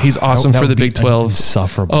great. He's awesome for the Big 12.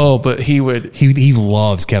 Insufferable. Oh, but he would. He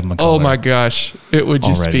loves Kevin McCullough. Oh my gosh, it would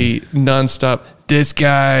just be nonstop. This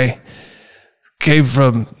guy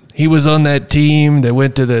he was on that team that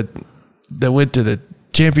went to the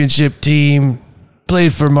championship team,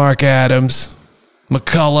 played for Mark Adams,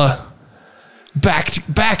 McCullough,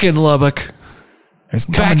 back in Lubbock,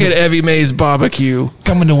 back at Evie Mae's barbecue,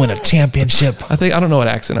 coming to win a championship. I don't know what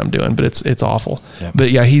accent I'm doing, but it's awful. Yep. But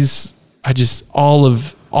yeah, all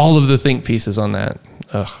of the think pieces on that.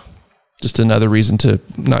 Just another reason to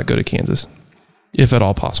not go to Kansas, if at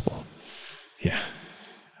all possible. Yeah.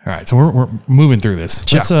 All right, so we're moving through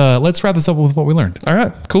this. Let's wrap this up with what we learned. All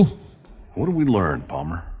right, cool. What did we learn,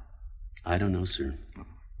 Palmer? I don't know, sir.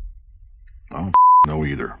 I don't know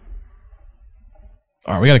either.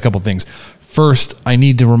 All right, we got a couple things. First, I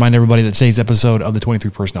need to remind everybody that today's episode of the 23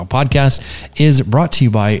 Personnel Podcast is brought to you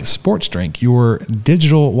by Sports Drink, your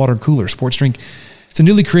digital water cooler. Sports Drink, it's a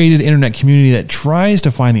newly created internet community that tries to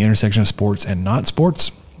find the intersection of sports and not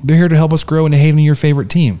sports. They're here to help us grow into having your favorite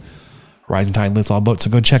team. Rising Tide lifts all boats, so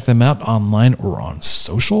go check them out online or on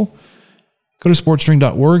social. Go to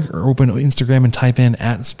sportsdrink.org or open Instagram and type in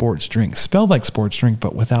 @sportsdrink, spelled like sports drink,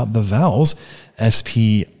 but without the vowels,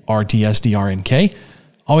 SPRTSDRNK.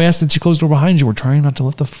 All we ask is that you close the door behind you. We're trying not to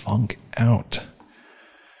let the funk out.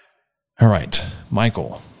 All right,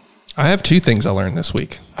 Michael. I have two things I learned this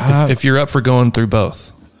week. If you're up for going through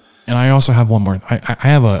both. And I also have one more. I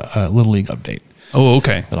have a Little League update. Oh,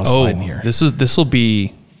 okay. That I'll slide in here. This will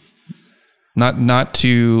be not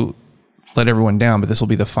to let everyone down, but this will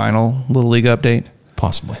be the final Little League update.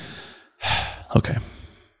 Possibly. Okay.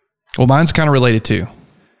 Well, mine's kind of related too,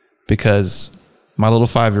 because my little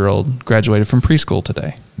 5-year-old graduated from preschool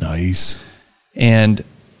today. Nice. And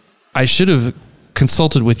I should have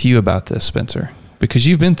consulted with you about this, Spencer, because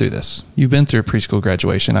you've been through this. You've been through a preschool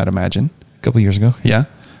graduation, I'd imagine. A couple years ago. Yeah.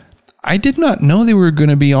 I did not know they were going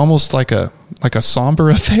to be almost like a somber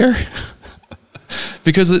affair.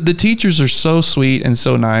 Because the teachers are so sweet and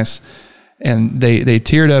so nice, and they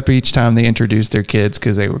teared up each time they introduced their kids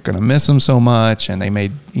because they were going to miss them so much, and they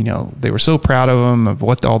made, they were so proud of them, of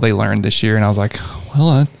what all they learned this year. And I was like,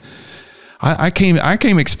 well, I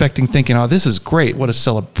came expecting, thinking, oh, this is great. What a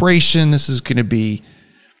celebration. This is going to be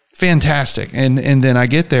fantastic. And then I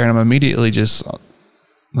get there and I'm immediately just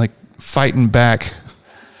like fighting back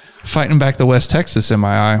the West Texas in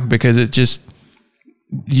my eye, because it just,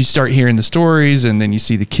 you start hearing the stories and then you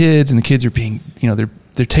see the kids, and the kids are being,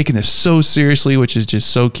 they're taking this so seriously, which is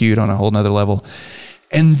just so cute on a whole nother level.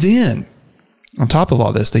 And then on top of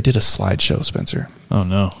all this, they did a slideshow, Spencer. Oh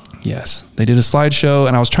no. Yes. They did a slideshow,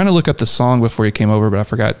 and I was trying to look up the song before you came over, but I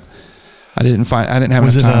forgot. I didn't have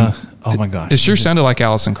enough time. Oh my gosh. It sure sounded like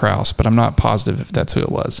Alison Krauss, but I'm not positive if that's who it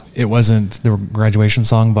was. It wasn't the graduation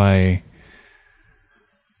song by,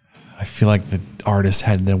 I feel like the artist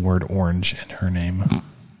had the word orange in her name.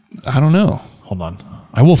 I don't know. Hold on.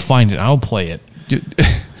 I will find it. I'll play it.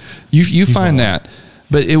 You find that.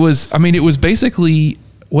 But it was basically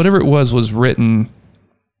whatever it was written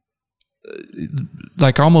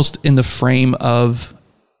like almost in the frame of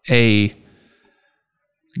a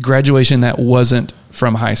graduation that wasn't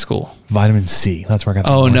from high school. Vitamin C. That's where I got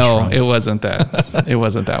the orange from. It wasn't that. It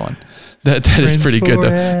wasn't that one. That is pretty good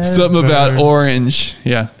though. Something about orange.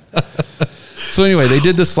 Yeah. So anyway, they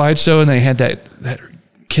did the slideshow and they had that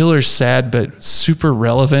killer sad but super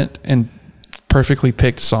relevant and perfectly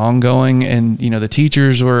picked song going, and the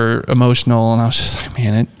teachers were emotional, and I was just like,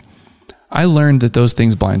 man, I learned that those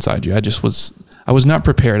things blindside you. I was not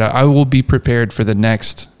prepared. I will be prepared for the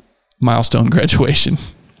next milestone graduation,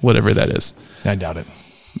 whatever that is. I doubt it.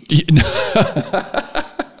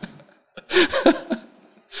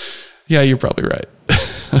 Yeah, you're probably right.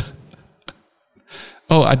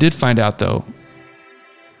 Oh, I did find out though.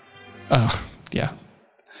 Yeah.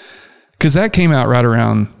 Because that came out right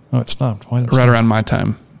around. Oh, it stopped. Why right around my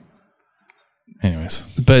time.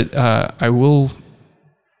 Anyways. But I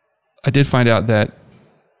did find out that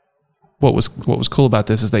what was cool about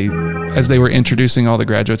this is as they were introducing all the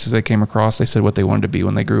graduates as they came across, they said what they wanted to be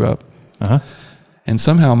when they grew up. Uh-huh. And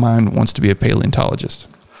somehow mine wants to be a paleontologist.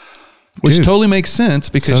 Which totally makes sense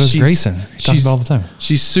because so does Grayson. He talks about all the time.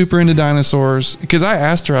 She's super into dinosaurs. Because I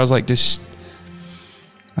asked her, I was like,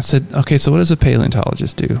 I said, okay, so what does a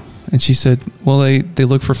paleontologist do? And she said, well, they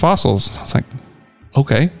look for fossils. I was like,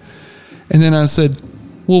 okay. And then I said,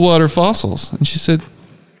 well, what are fossils? And she said,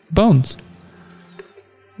 bones.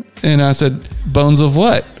 And I said, bones of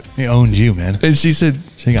what? He owned you, man. And she said,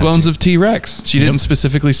 bones of T-Rex. She didn't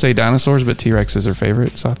specifically say dinosaurs, but T-Rex is her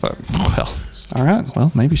favorite. So I thought, well, all right,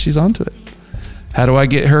 well, maybe she's onto it. How do I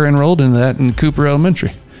get her enrolled in that in Cooper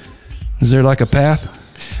Elementary? Is there like a path?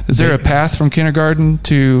 Is there a path from kindergarten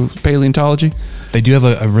to paleontology? They do have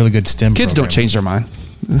a really good STEM Kids program. don't change their mind.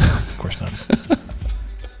 Of course not.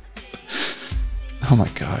 Oh my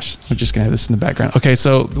gosh. We're just going to have this in the background. Okay,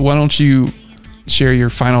 so why don't you share your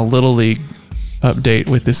final Little League update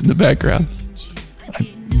with this in the background?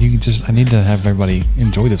 I need to have everybody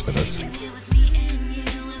enjoy this with us.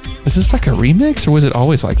 Is this like a remix or was it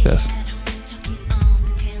always like this?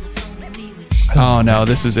 Oh no,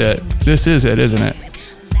 this is it. This is it, isn't it?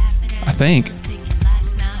 I think.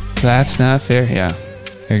 That's not fair. Yeah.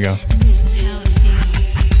 Here you go.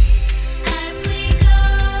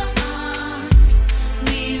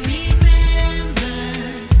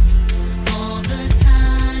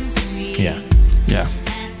 Yeah. Yeah.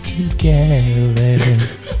 Together.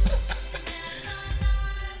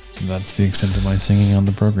 That's the extent of my singing on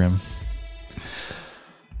the program.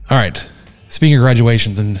 All right. Speaking of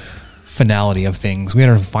graduations and finality of things, we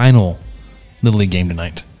had our final Little League game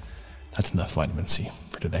tonight. That's enough vitamin C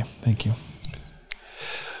for today. Thank you.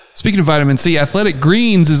 Speaking of vitamin C, Athletic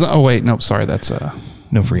Greens is... Oh, wait. Nope. Sorry. That's...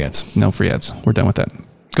 No free ads. No free ads. We're done with that.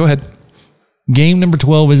 Go ahead. Game number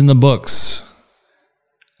 12 is in the books.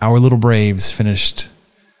 Our little Braves finished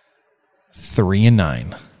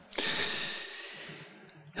 3-9.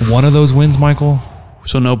 One of those wins, Michael...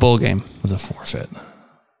 So no bowl game. Was a forfeit.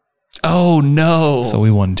 Oh, no. So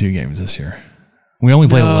we won 2 games this year. We only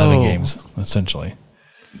played 11 games, essentially.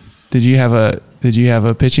 Did you have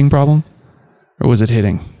a pitching problem? Or was it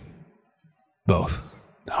hitting? Both.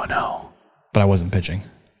 Oh, no. But I wasn't pitching.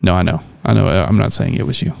 No, I know. I'm not saying it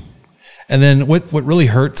was you. And then what really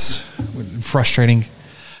hurts, frustrating,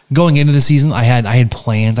 going into the season, I had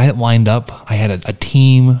plans. I had it lined up. I had a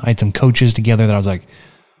team. I had some coaches together that I was like,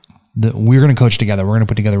 we're going to coach together. We're going to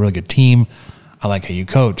put together a really good team. I like how you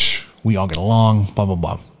coach. We all get along, blah, blah,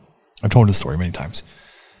 blah. I've told this story many times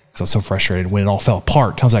because I was so frustrated when it all fell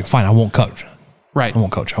apart. I was like, fine, I won't coach. Right. I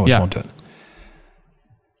won't coach. I just won't do it.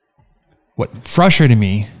 What frustrated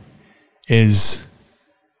me is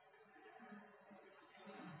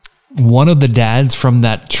one of the dads from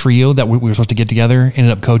that trio that we were supposed to get together ended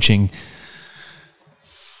up coaching,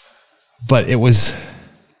 but it's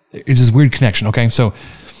this weird connection. Okay. So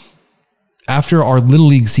after our Little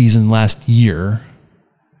League season last year,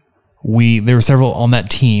 there were several on that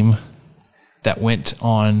team that went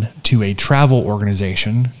on to a travel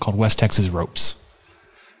organization called West Texas Ropes.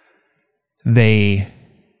 They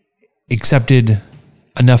accepted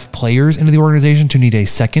enough players into the organization to need a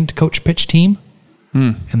second coach pitch team.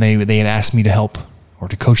 And they had asked me to help or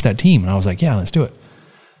to coach that team. And I was like, yeah, let's do it.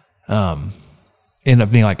 Ended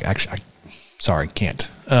up being like, actually, sorry, can't.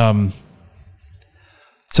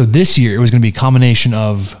 So this year it was going to be a combination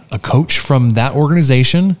of a coach from that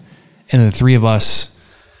organization and the 3 of us.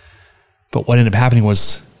 But what ended up happening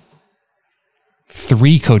was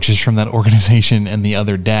 3 coaches from that organization and the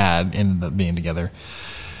other dad ended up being together.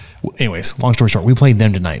 Anyways, long story short, we played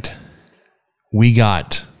them tonight. we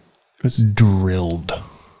got drilled.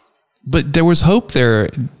 But there was hope there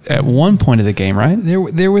at one point of the game, right?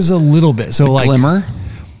 There was a little bit. So like glimmer.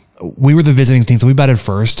 We were the visiting team, so we batted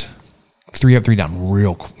first. 3 up, 3 down,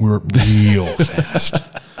 real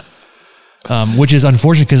fast. Which is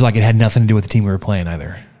unfortunate because like it had nothing to do with the team we were playing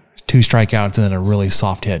either. 2 strikeouts and then a really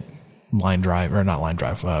soft hit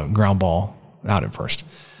ground ball out at first.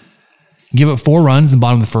 Give up 4 runs in the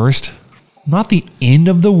bottom of the first. Not the end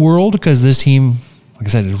of the world because this team, like I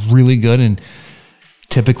said, is really good and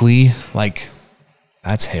typically like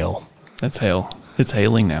that's hail. That's hail. It's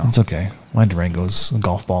hailing now. It's okay. My Durango's a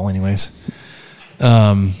golf ball anyways.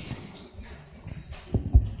 That's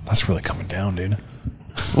really coming down, dude.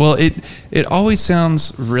 Well, it always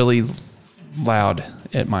sounds really loud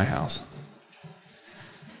at my house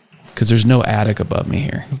because there's no attic above me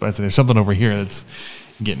here. There's something over here that's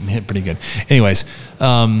getting hit pretty good. Anyways,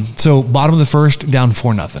 so bottom of the first, down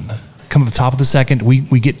 4-0. Come up the top of the second,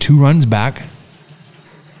 we get 2 runs back,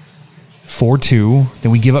 4-2.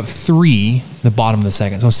 Then we give up 3 the bottom of the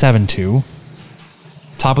second, so 7-2.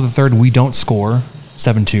 Top of the third, we don't score,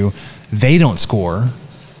 7-2. They don't score.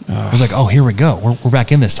 I was like, oh, here we go. We're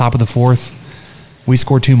back in this. Top of the fourth, we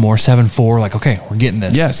score 2 more, 7-4. Like, okay, we're getting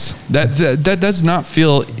this. Yes, that does not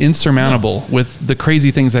feel insurmountable with the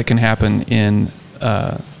crazy things that can happen in,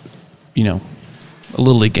 a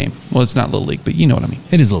Little League game. Well, it's not Little League, but you know what I mean.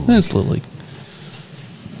 It is Little League. It's Little League.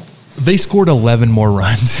 They scored 11 more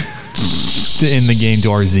runs to end the game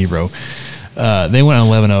to our 0. They went on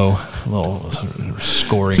 11-0. A little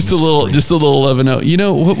scoring. Just a little 11-0. You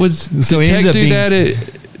know what was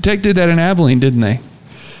Tech did that in Abilene, didn't they?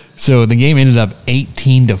 So the game ended up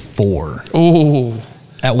 18-4. Oh.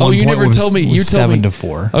 At one point, never told me. You told me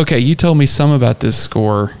 7-4. Okay, you told me some about this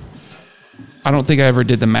score. I don't think I ever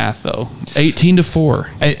did the math though.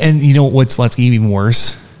 18-4. And you know let's get even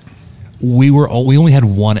worse. We only had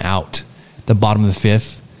 1 out, the bottom of the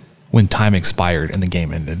 5th, when time expired and the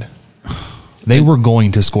game ended. They were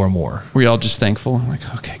going to score more. Were y'all just thankful? I'm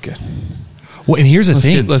like, okay, good. Well, and here's the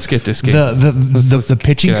thing. Let's get this game. The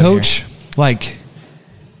pitching coach, like,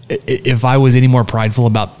 if I was any more prideful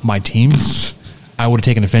about my team, I would have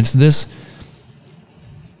taken offense to this.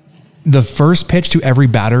 The first pitch to every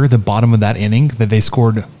batter, the bottom of that inning that they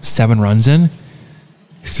scored 7 runs in,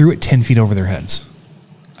 threw it 10 feet over their heads.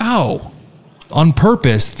 Ow. On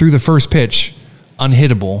purpose, threw the first pitch,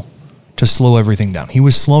 unhittable, to slow everything down. He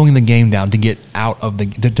was slowing the game down to get out of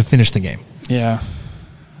to finish the game. Yeah.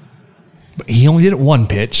 But he only did it 1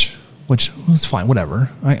 pitch, which was fine, whatever.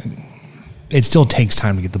 It still takes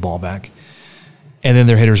time to get the ball back. And then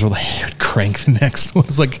their hitters were like, crank the next one.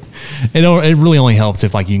 It's like, it really only helps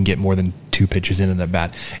if like you can get more than 2 pitches in at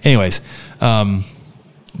bat. Anyways,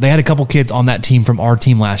 they had a couple kids on that team from our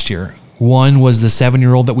team last year. One was the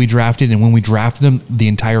 7-year-old that we drafted, and when we drafted him, the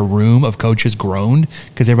entire room of coaches groaned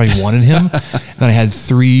because everybody wanted him. And I had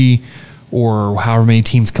 3 or however many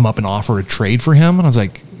teams come up and offer a trade for him. And I was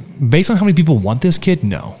like, based on how many people want this kid,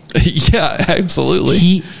 no. Yeah, absolutely.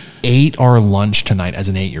 He ate our lunch tonight as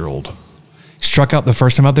an 8-year-old. Struck out the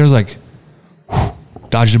first time out there, was like, whew,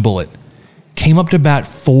 dodged a bullet. Came up to bat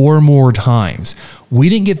 4 more times. We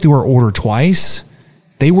didn't get through our order twice.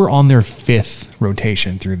 They were on their 5th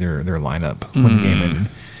rotation through their lineup when the game ended.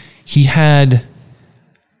 He had...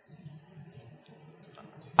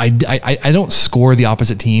 I don't score the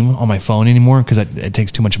opposite team on my phone anymore because it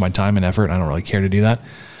takes too much of my time and effort. I don't really care to do that.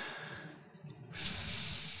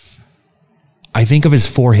 I think of his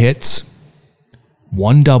 4 hits,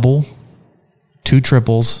 1 double, 2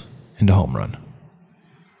 triples, and a home run.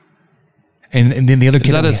 And then the other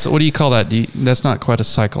kid... what do you call that? That's not quite a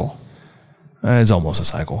cycle. It's almost a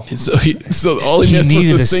cycle. So all he missed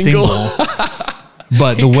was a single.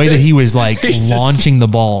 But the way that he was like launching the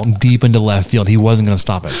ball deep into left field, he wasn't going to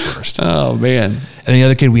stop at first. Oh, man. And the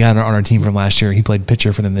other kid we had on our team from last year, he played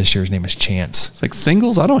pitcher for them this year. His name is Chance. It's like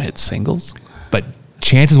singles? I don't hit singles. But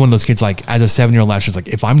Chance is one of those kids, like as a 7-year-old last year, like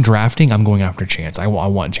if I'm drafting, I'm going after Chance. I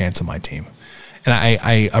want Chance on my team. And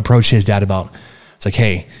I approached his dad about, it's like,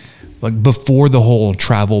 hey, like before the whole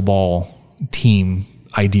travel ball team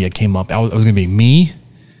idea came up, I was going to be me,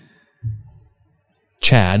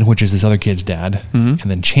 Chad, which is this other kid's dad, and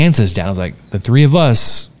then Chance's dad. I was like, the 3 of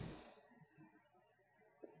us,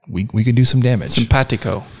 we could do some damage.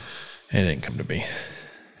 Simpatico. And it didn't come to be.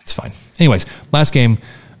 It's fine. Anyways, last game,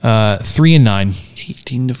 3-9.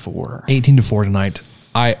 18-4. 18-4 tonight.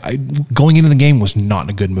 I going into the game was not in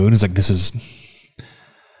a good mood. It's like,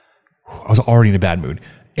 I was already in a bad mood.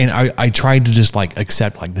 And I tried to just like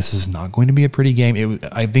accept like this is not going to be a pretty game.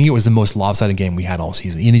 I think it was the most lopsided game we had all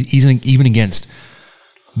season. Even against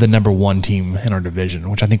the number one team in our division,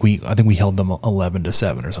 which I think we held them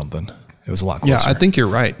 11-7 or something. It was a lot closer. Yeah, I think you're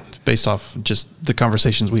right. Based off just the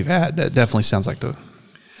conversations we've had, that definitely sounds like the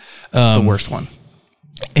worst one.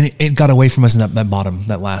 And it got away from us in that bottom of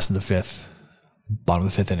the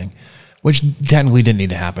fifth inning, which technically didn't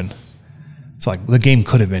need to happen. So like the game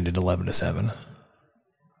could have ended 11-7.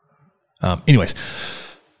 Anyways,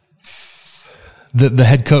 the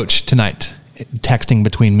head coach tonight, texting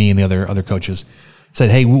between me and the other coaches,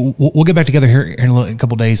 said, "Hey, we'll get back together here in a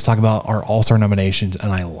couple of days to talk about our All-Star nominations."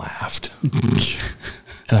 And I laughed,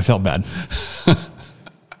 and I felt bad,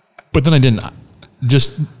 but then I didn't. I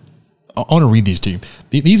want to read these to you.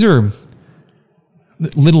 These are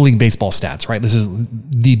Little League baseball stats, right? This is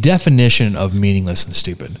the definition of meaningless and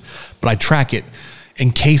stupid, but I track it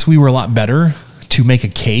in case we were a lot better to make a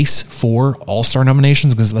case for All-Star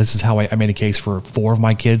nominations, because this is how I made a case for 4 of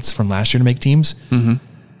my kids from last year to make teams. Mm-hmm.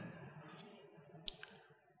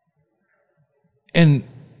 And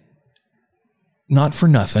not for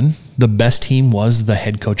nothing, the best team was the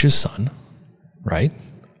head coach's son, right?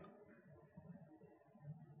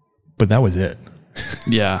 But that was it.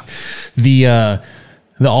 Yeah. The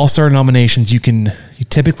All-Star nominations, you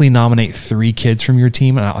typically nominate 3 kids from your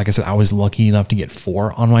team. And like I said, I was lucky enough to get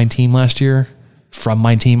 4 on my team last year from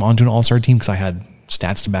my team onto an All-Star team because I had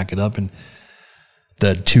stats to back it up. And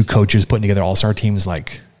the 2 coaches putting together All-Star teams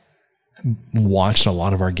watched a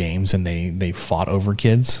lot of our games and they fought over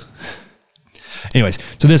kids. Anyways,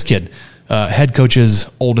 so this kid, head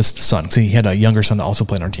coach's oldest son. So he had a younger son that also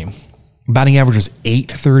played on our team. Batting average was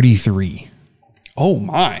 .833. Oh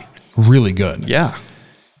my. Really good. Yeah.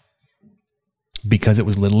 Because it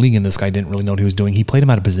was Little League and this guy didn't really know what he was doing. He played him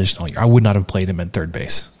out of position all year. I would not have played him at third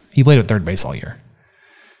base. He played at third base all year.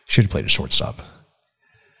 Should have played at shortstop.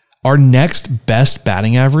 Our next best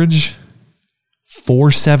batting average,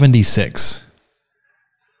 .476.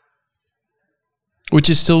 Which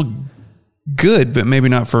is still good, but maybe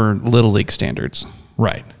not for Little League standards.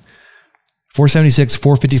 Right. .476,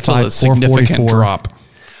 .455, still a significant drop.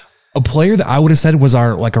 A player that I would have said was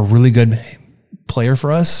a really good player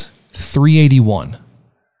for us, .381,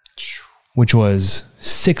 which was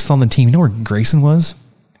 6th on the team. You know where Grayson was?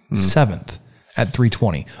 7th at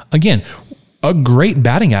 .320. Again, a great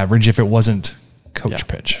batting average if it wasn't coach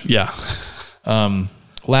pitch. Yeah.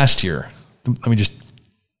 Last year, let me just.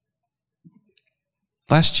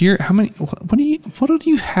 Last year, how many? What do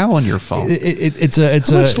you have on your phone? How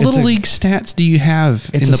much Little League stats do you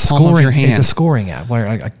have in the palm of your hand? It's a scoring app where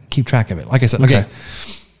I keep track of it. Like I said, okay.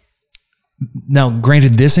 Now,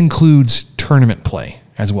 granted, this includes tournament play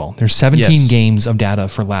as well. There's 17 games of data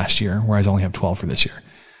for last year, whereas I only have 12 for this year.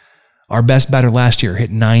 Our best batter last year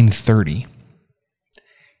hit .930.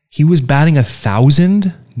 He was batting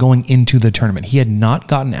 1,000 going into the tournament. He had not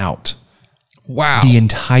gotten out. Wow. The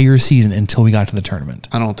entire season until we got to the tournament.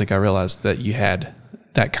 I don't think I realized that you had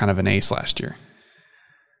that kind of an ace last year.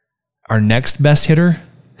 Our next best hitter,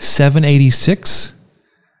 .786.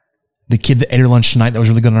 The kid that ate her lunch tonight that was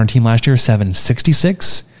really good on our team last year,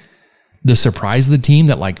 .766. The surprise of the team,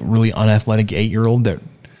 that really unathletic 8-year-old that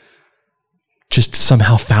just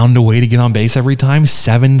somehow found a way to get on base every time,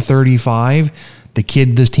 .735. The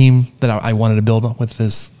kid, this team that I wanted to build with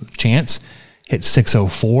this chance, hit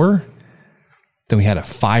 .604. Then we had a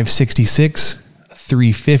 .566,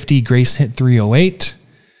 .350. Grace hit .308.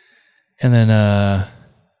 And then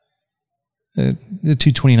the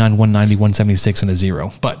 .229, .190, .176, and a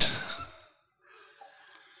 0. But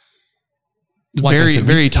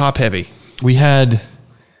very top heavy. We had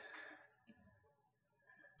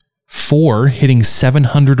 4 hitting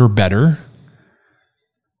 700 or better,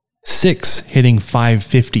 6 hitting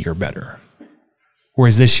 550 or better.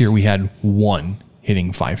 Whereas this year we had 1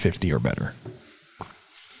 hitting 550 or better.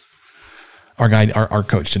 Our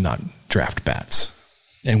coach did not draft bats,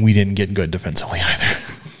 and we didn't get good defensively either.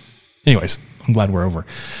 Anyways, I'm glad we're over.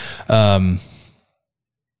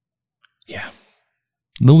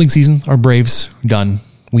 Little League season, our Braves done.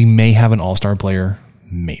 We may have an All-Star player,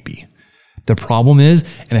 maybe. The problem is,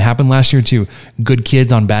 and it happened last year too, good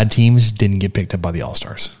kids on bad teams didn't get picked up by the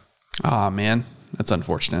All-Stars. Ah, man, that's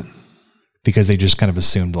unfortunate. Because they just kind of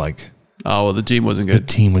assumed oh, well, the team wasn't good. The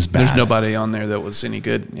team was bad. There's nobody on there that was any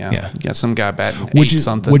good. Yeah. You got some guy batting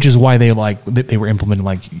something. Which is why they were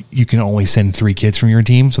implementing you can only send 3 kids from your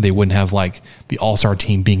team, so they wouldn't have the All-Star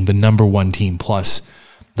team being the number 1 team plus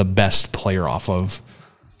the best player off of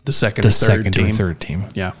the second or third team.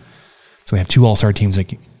 Yeah. So they have 2 All-Star teams.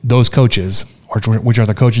 Those coaches, which are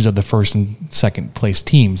the coaches of the first and second place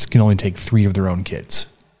teams, can only take 3 of their own kids.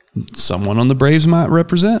 Someone on the Braves might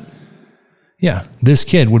represent. Yeah, this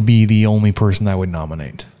kid would be the only person I would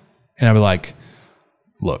nominate. And I'd be like,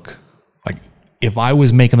 look, like if I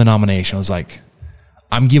was making the nomination, I was like,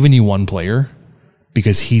 I'm giving you one player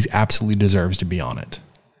because he's absolutely deserves to be on it.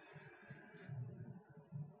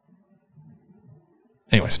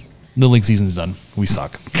 Anyways, the league season's done. We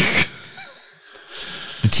suck.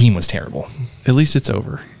 The team was terrible. At least it's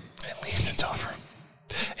over. At least it's over.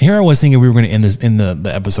 Here I was thinking we were going to end this in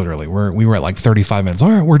the episode early. We were at like 35 minutes. All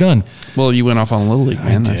right, we're done. Well, you went off on Little League,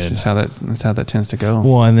 man. I That's did. just how that tends to go.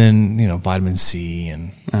 Well, and then, vitamin C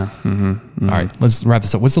and... All right, let's wrap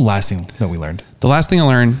this up. What's the last thing that we learned? The last thing I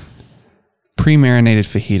learned, pre-marinated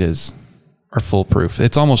fajitas are foolproof.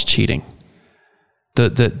 It's almost cheating.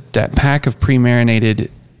 That pack of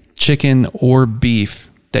pre-marinated chicken or beef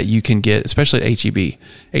that you can get, especially at H-E-B.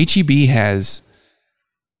 H-E-B has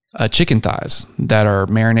chicken thighs that are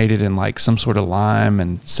marinated in like some sort of lime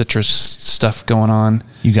and citrus stuff going on.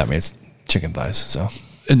 You got me. It's chicken thighs. So,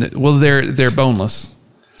 well, they're boneless.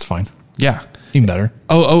 It's fine. Yeah, even better.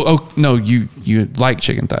 Oh no, you like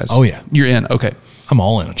chicken thighs? Oh yeah, you're in. Okay, I'm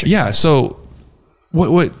all in on chicken. Yeah. Thighs. So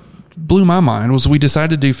what blew my mind was we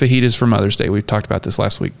decided to do fajitas for Mother's Day. We talked about this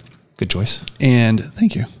last week. Good choice. And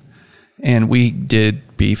thank you. And we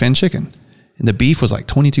did beef and chicken. And the beef was like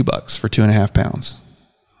 $22 for 2.5 pounds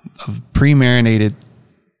of pre-marinated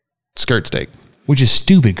skirt steak. Which is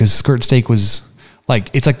stupid because skirt steak was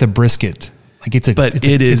like, it's like the brisket. Like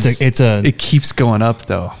it keeps going up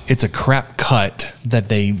though. It's a crap cut that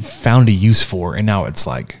they found a use for. And now it's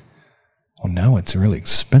like, well, now it's really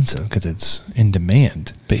expensive because it's in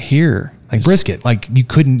demand. But here, like brisket, like you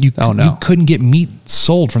couldn't get meat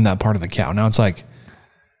sold from that part of the cow. Now it's like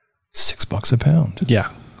 $6 a pound. Yeah.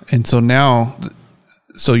 And so now,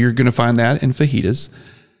 you're going to find that in fajitas.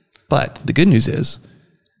 But the good news is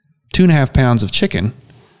 2.5 pounds of chicken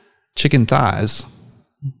thighs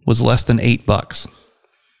was less than $8.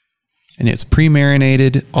 And it's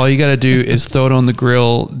pre-marinated. All you got to do is throw it on the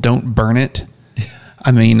grill. Don't burn it.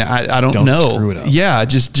 I mean, I don't know. Screw it up. Yeah,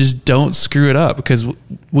 just don't screw it up because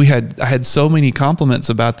I had so many compliments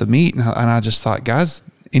about the meat and I just thought, guys,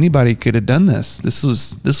 anybody could have done this. This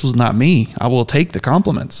was not me. I will take the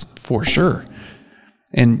compliments for sure.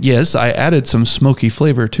 And yes, I added some smoky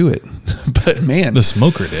flavor to it, but man, the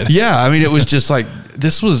smoker did. Yeah. I mean, it was just like,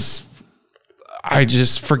 I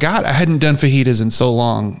just forgot. I hadn't done fajitas in so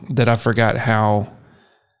long that I forgot how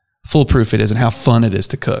foolproof it is and how fun it is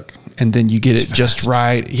to cook. And then you get it just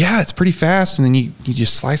right. Yeah, it's pretty fast. And then you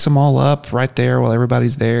just slice them all up right there while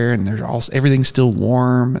everybody's there and everything's still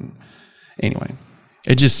warm. And anyway,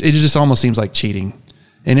 it just almost seems like cheating.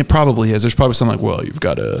 And it probably is. There's probably something like, well, you've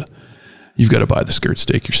got to buy the skirt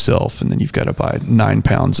steak yourself, and then you've got to buy 9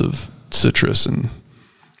 pounds of citrus and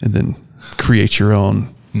then create your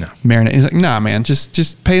own marinade. It's like, nah, man,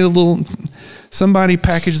 just pay a little. Somebody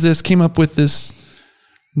packaged this, came up with this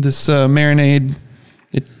marinade.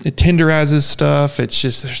 It tenderizes stuff. It's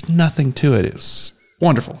just, there's nothing to it. It was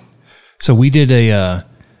wonderful. So we did a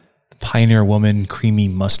Pioneer Woman creamy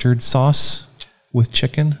mustard sauce with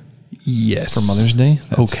chicken. Yes. For Mother's Day.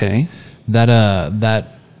 Okay.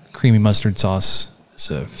 That creamy mustard sauce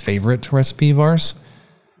is a favorite recipe of ours.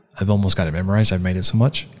 I've almost got it memorized. I've made it so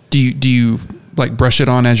much. Do you like brush it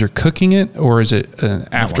on as you're cooking it, or is it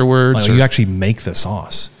afterwards? You actually make the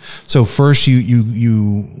sauce. So first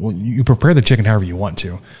you prepare the chicken however you want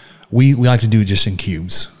to. We like to do it just in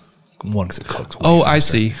cubes. One, because it cooks. Oh, I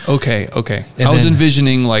see. Okay. And I was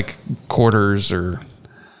envisioning like quarters or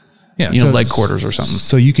leg quarters or something.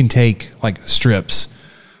 So you can take like strips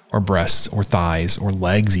or breasts or thighs or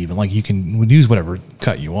legs even. Like you can use whatever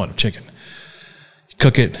cut you want of chicken.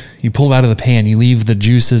 Cook it, you pull it out of the pan, you leave the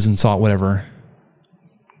juices and salt, whatever,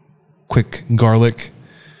 quick garlic,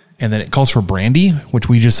 and then it calls for brandy, which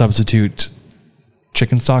we just substitute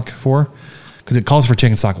chicken stock for, because it calls for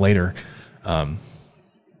chicken stock later. And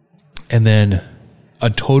then a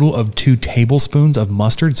total of 2 tablespoons of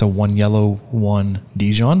mustard, so 1 yellow, 1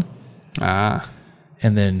 Dijon. And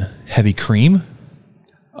then heavy cream.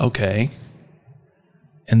 Okay.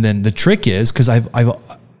 And then the trick is, because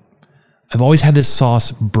I've always had this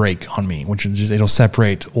sauce break on me, which is just, it'll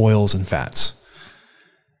separate oils and fats.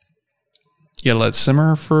 You gotta let it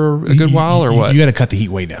simmer for a good while, or what? You gotta cut the heat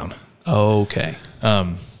way down. Okay.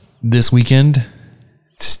 This weekend,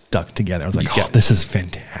 it stuck together. I was like, oh, this is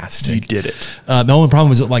fantastic. You did it. The only problem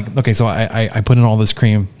was like, okay, so I put in all this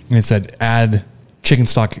cream and it said, add chicken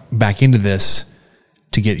stock back into this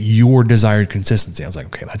to get your desired consistency. I was like,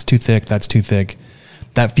 okay, that's too thick.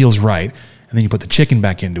 That feels right. And then you put the chicken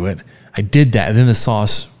back into it. I did that, and then the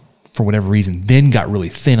sauce, for whatever reason, then got really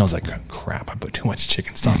thin. I was like, oh, crap, I put too much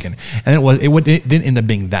chicken stock in. And it didn't end up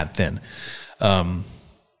being that thin. But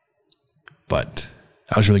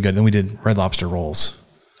that was really good. Then we did Red Lobster rolls.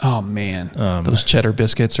 Oh man, those cheddar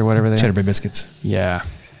biscuits or whatever they Cheddar Bay biscuits. Yeah.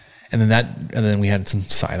 And then we had some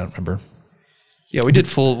side, I don't remember. Yeah, we did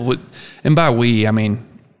full, and by we, I mean,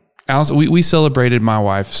 we celebrated my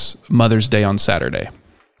wife's Mother's Day on Saturday.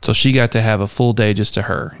 So she got to have a full day just to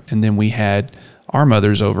her. And then we had our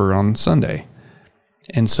mothers over on Sunday.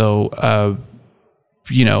 And so,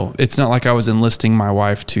 it's not like I was enlisting my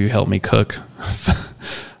wife to help me cook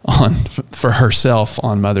for herself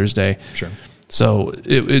on Mother's Day. Sure. So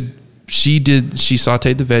she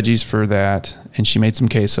sauteed the veggies for that, and she made some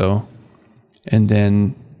queso. And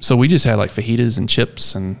then, so we just had like fajitas and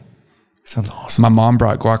chips, and sounds awesome. My mom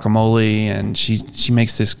brought guacamole, and she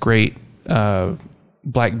makes this great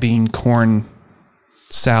black bean corn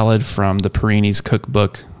salad from the Perini's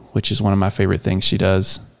cookbook, which is one of my favorite things she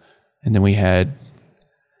does. And then we had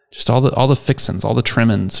just all the fixins, all the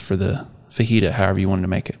trimmings for the fajita, however you wanted to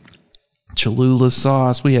make it. Cholula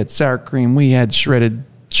sauce, we had sour cream, we had shredded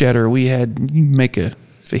cheddar, you make a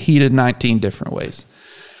fajita 19 different ways.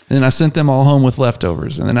 And then I sent them all home with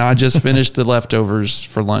leftovers. And then I just finished the leftovers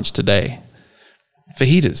for lunch today.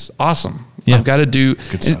 Fajitas, awesome. Yeah. I've got to do,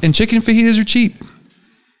 and chicken fajitas are cheap.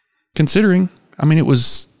 Considering, I mean, it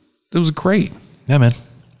was great. Yeah, man.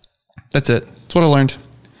 That's it. That's what I learned.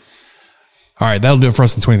 All right, that'll do it for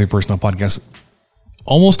us in 23 Personnel Podcast.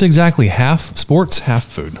 Almost exactly half sports, half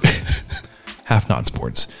food, half not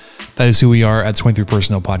sports. That is who we are at 23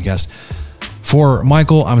 Personnel Podcast. For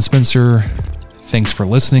Michael, I'm Spencer. Thanks for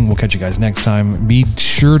listening. We'll catch you guys next time. Be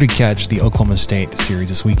sure to catch the Oklahoma State series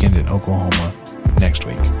this weekend in Oklahoma next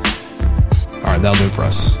week. All right, that'll do it for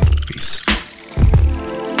us. Peace.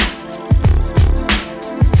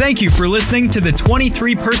 Thank you for listening to the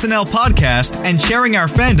 23 Personnel Podcast and sharing our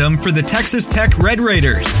fandom for the Texas Tech Red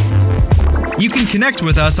Raiders. You can connect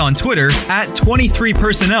with us on Twitter at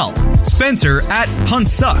 23personnel, Spencer at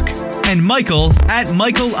Puntsuck, and Michael at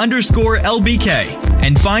Michael_LBK.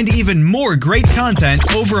 And find even more great content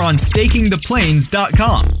over on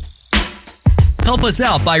StakingThePlains.com. Help us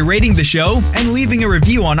out by rating the show and leaving a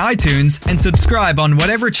review on iTunes, and subscribe on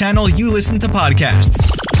whatever channel you listen to podcasts.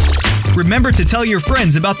 Remember to tell your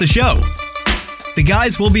friends about the show. The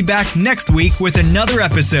guys will be back next week with another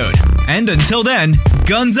episode. And until then,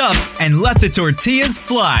 guns up and let the tortillas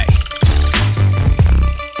fly.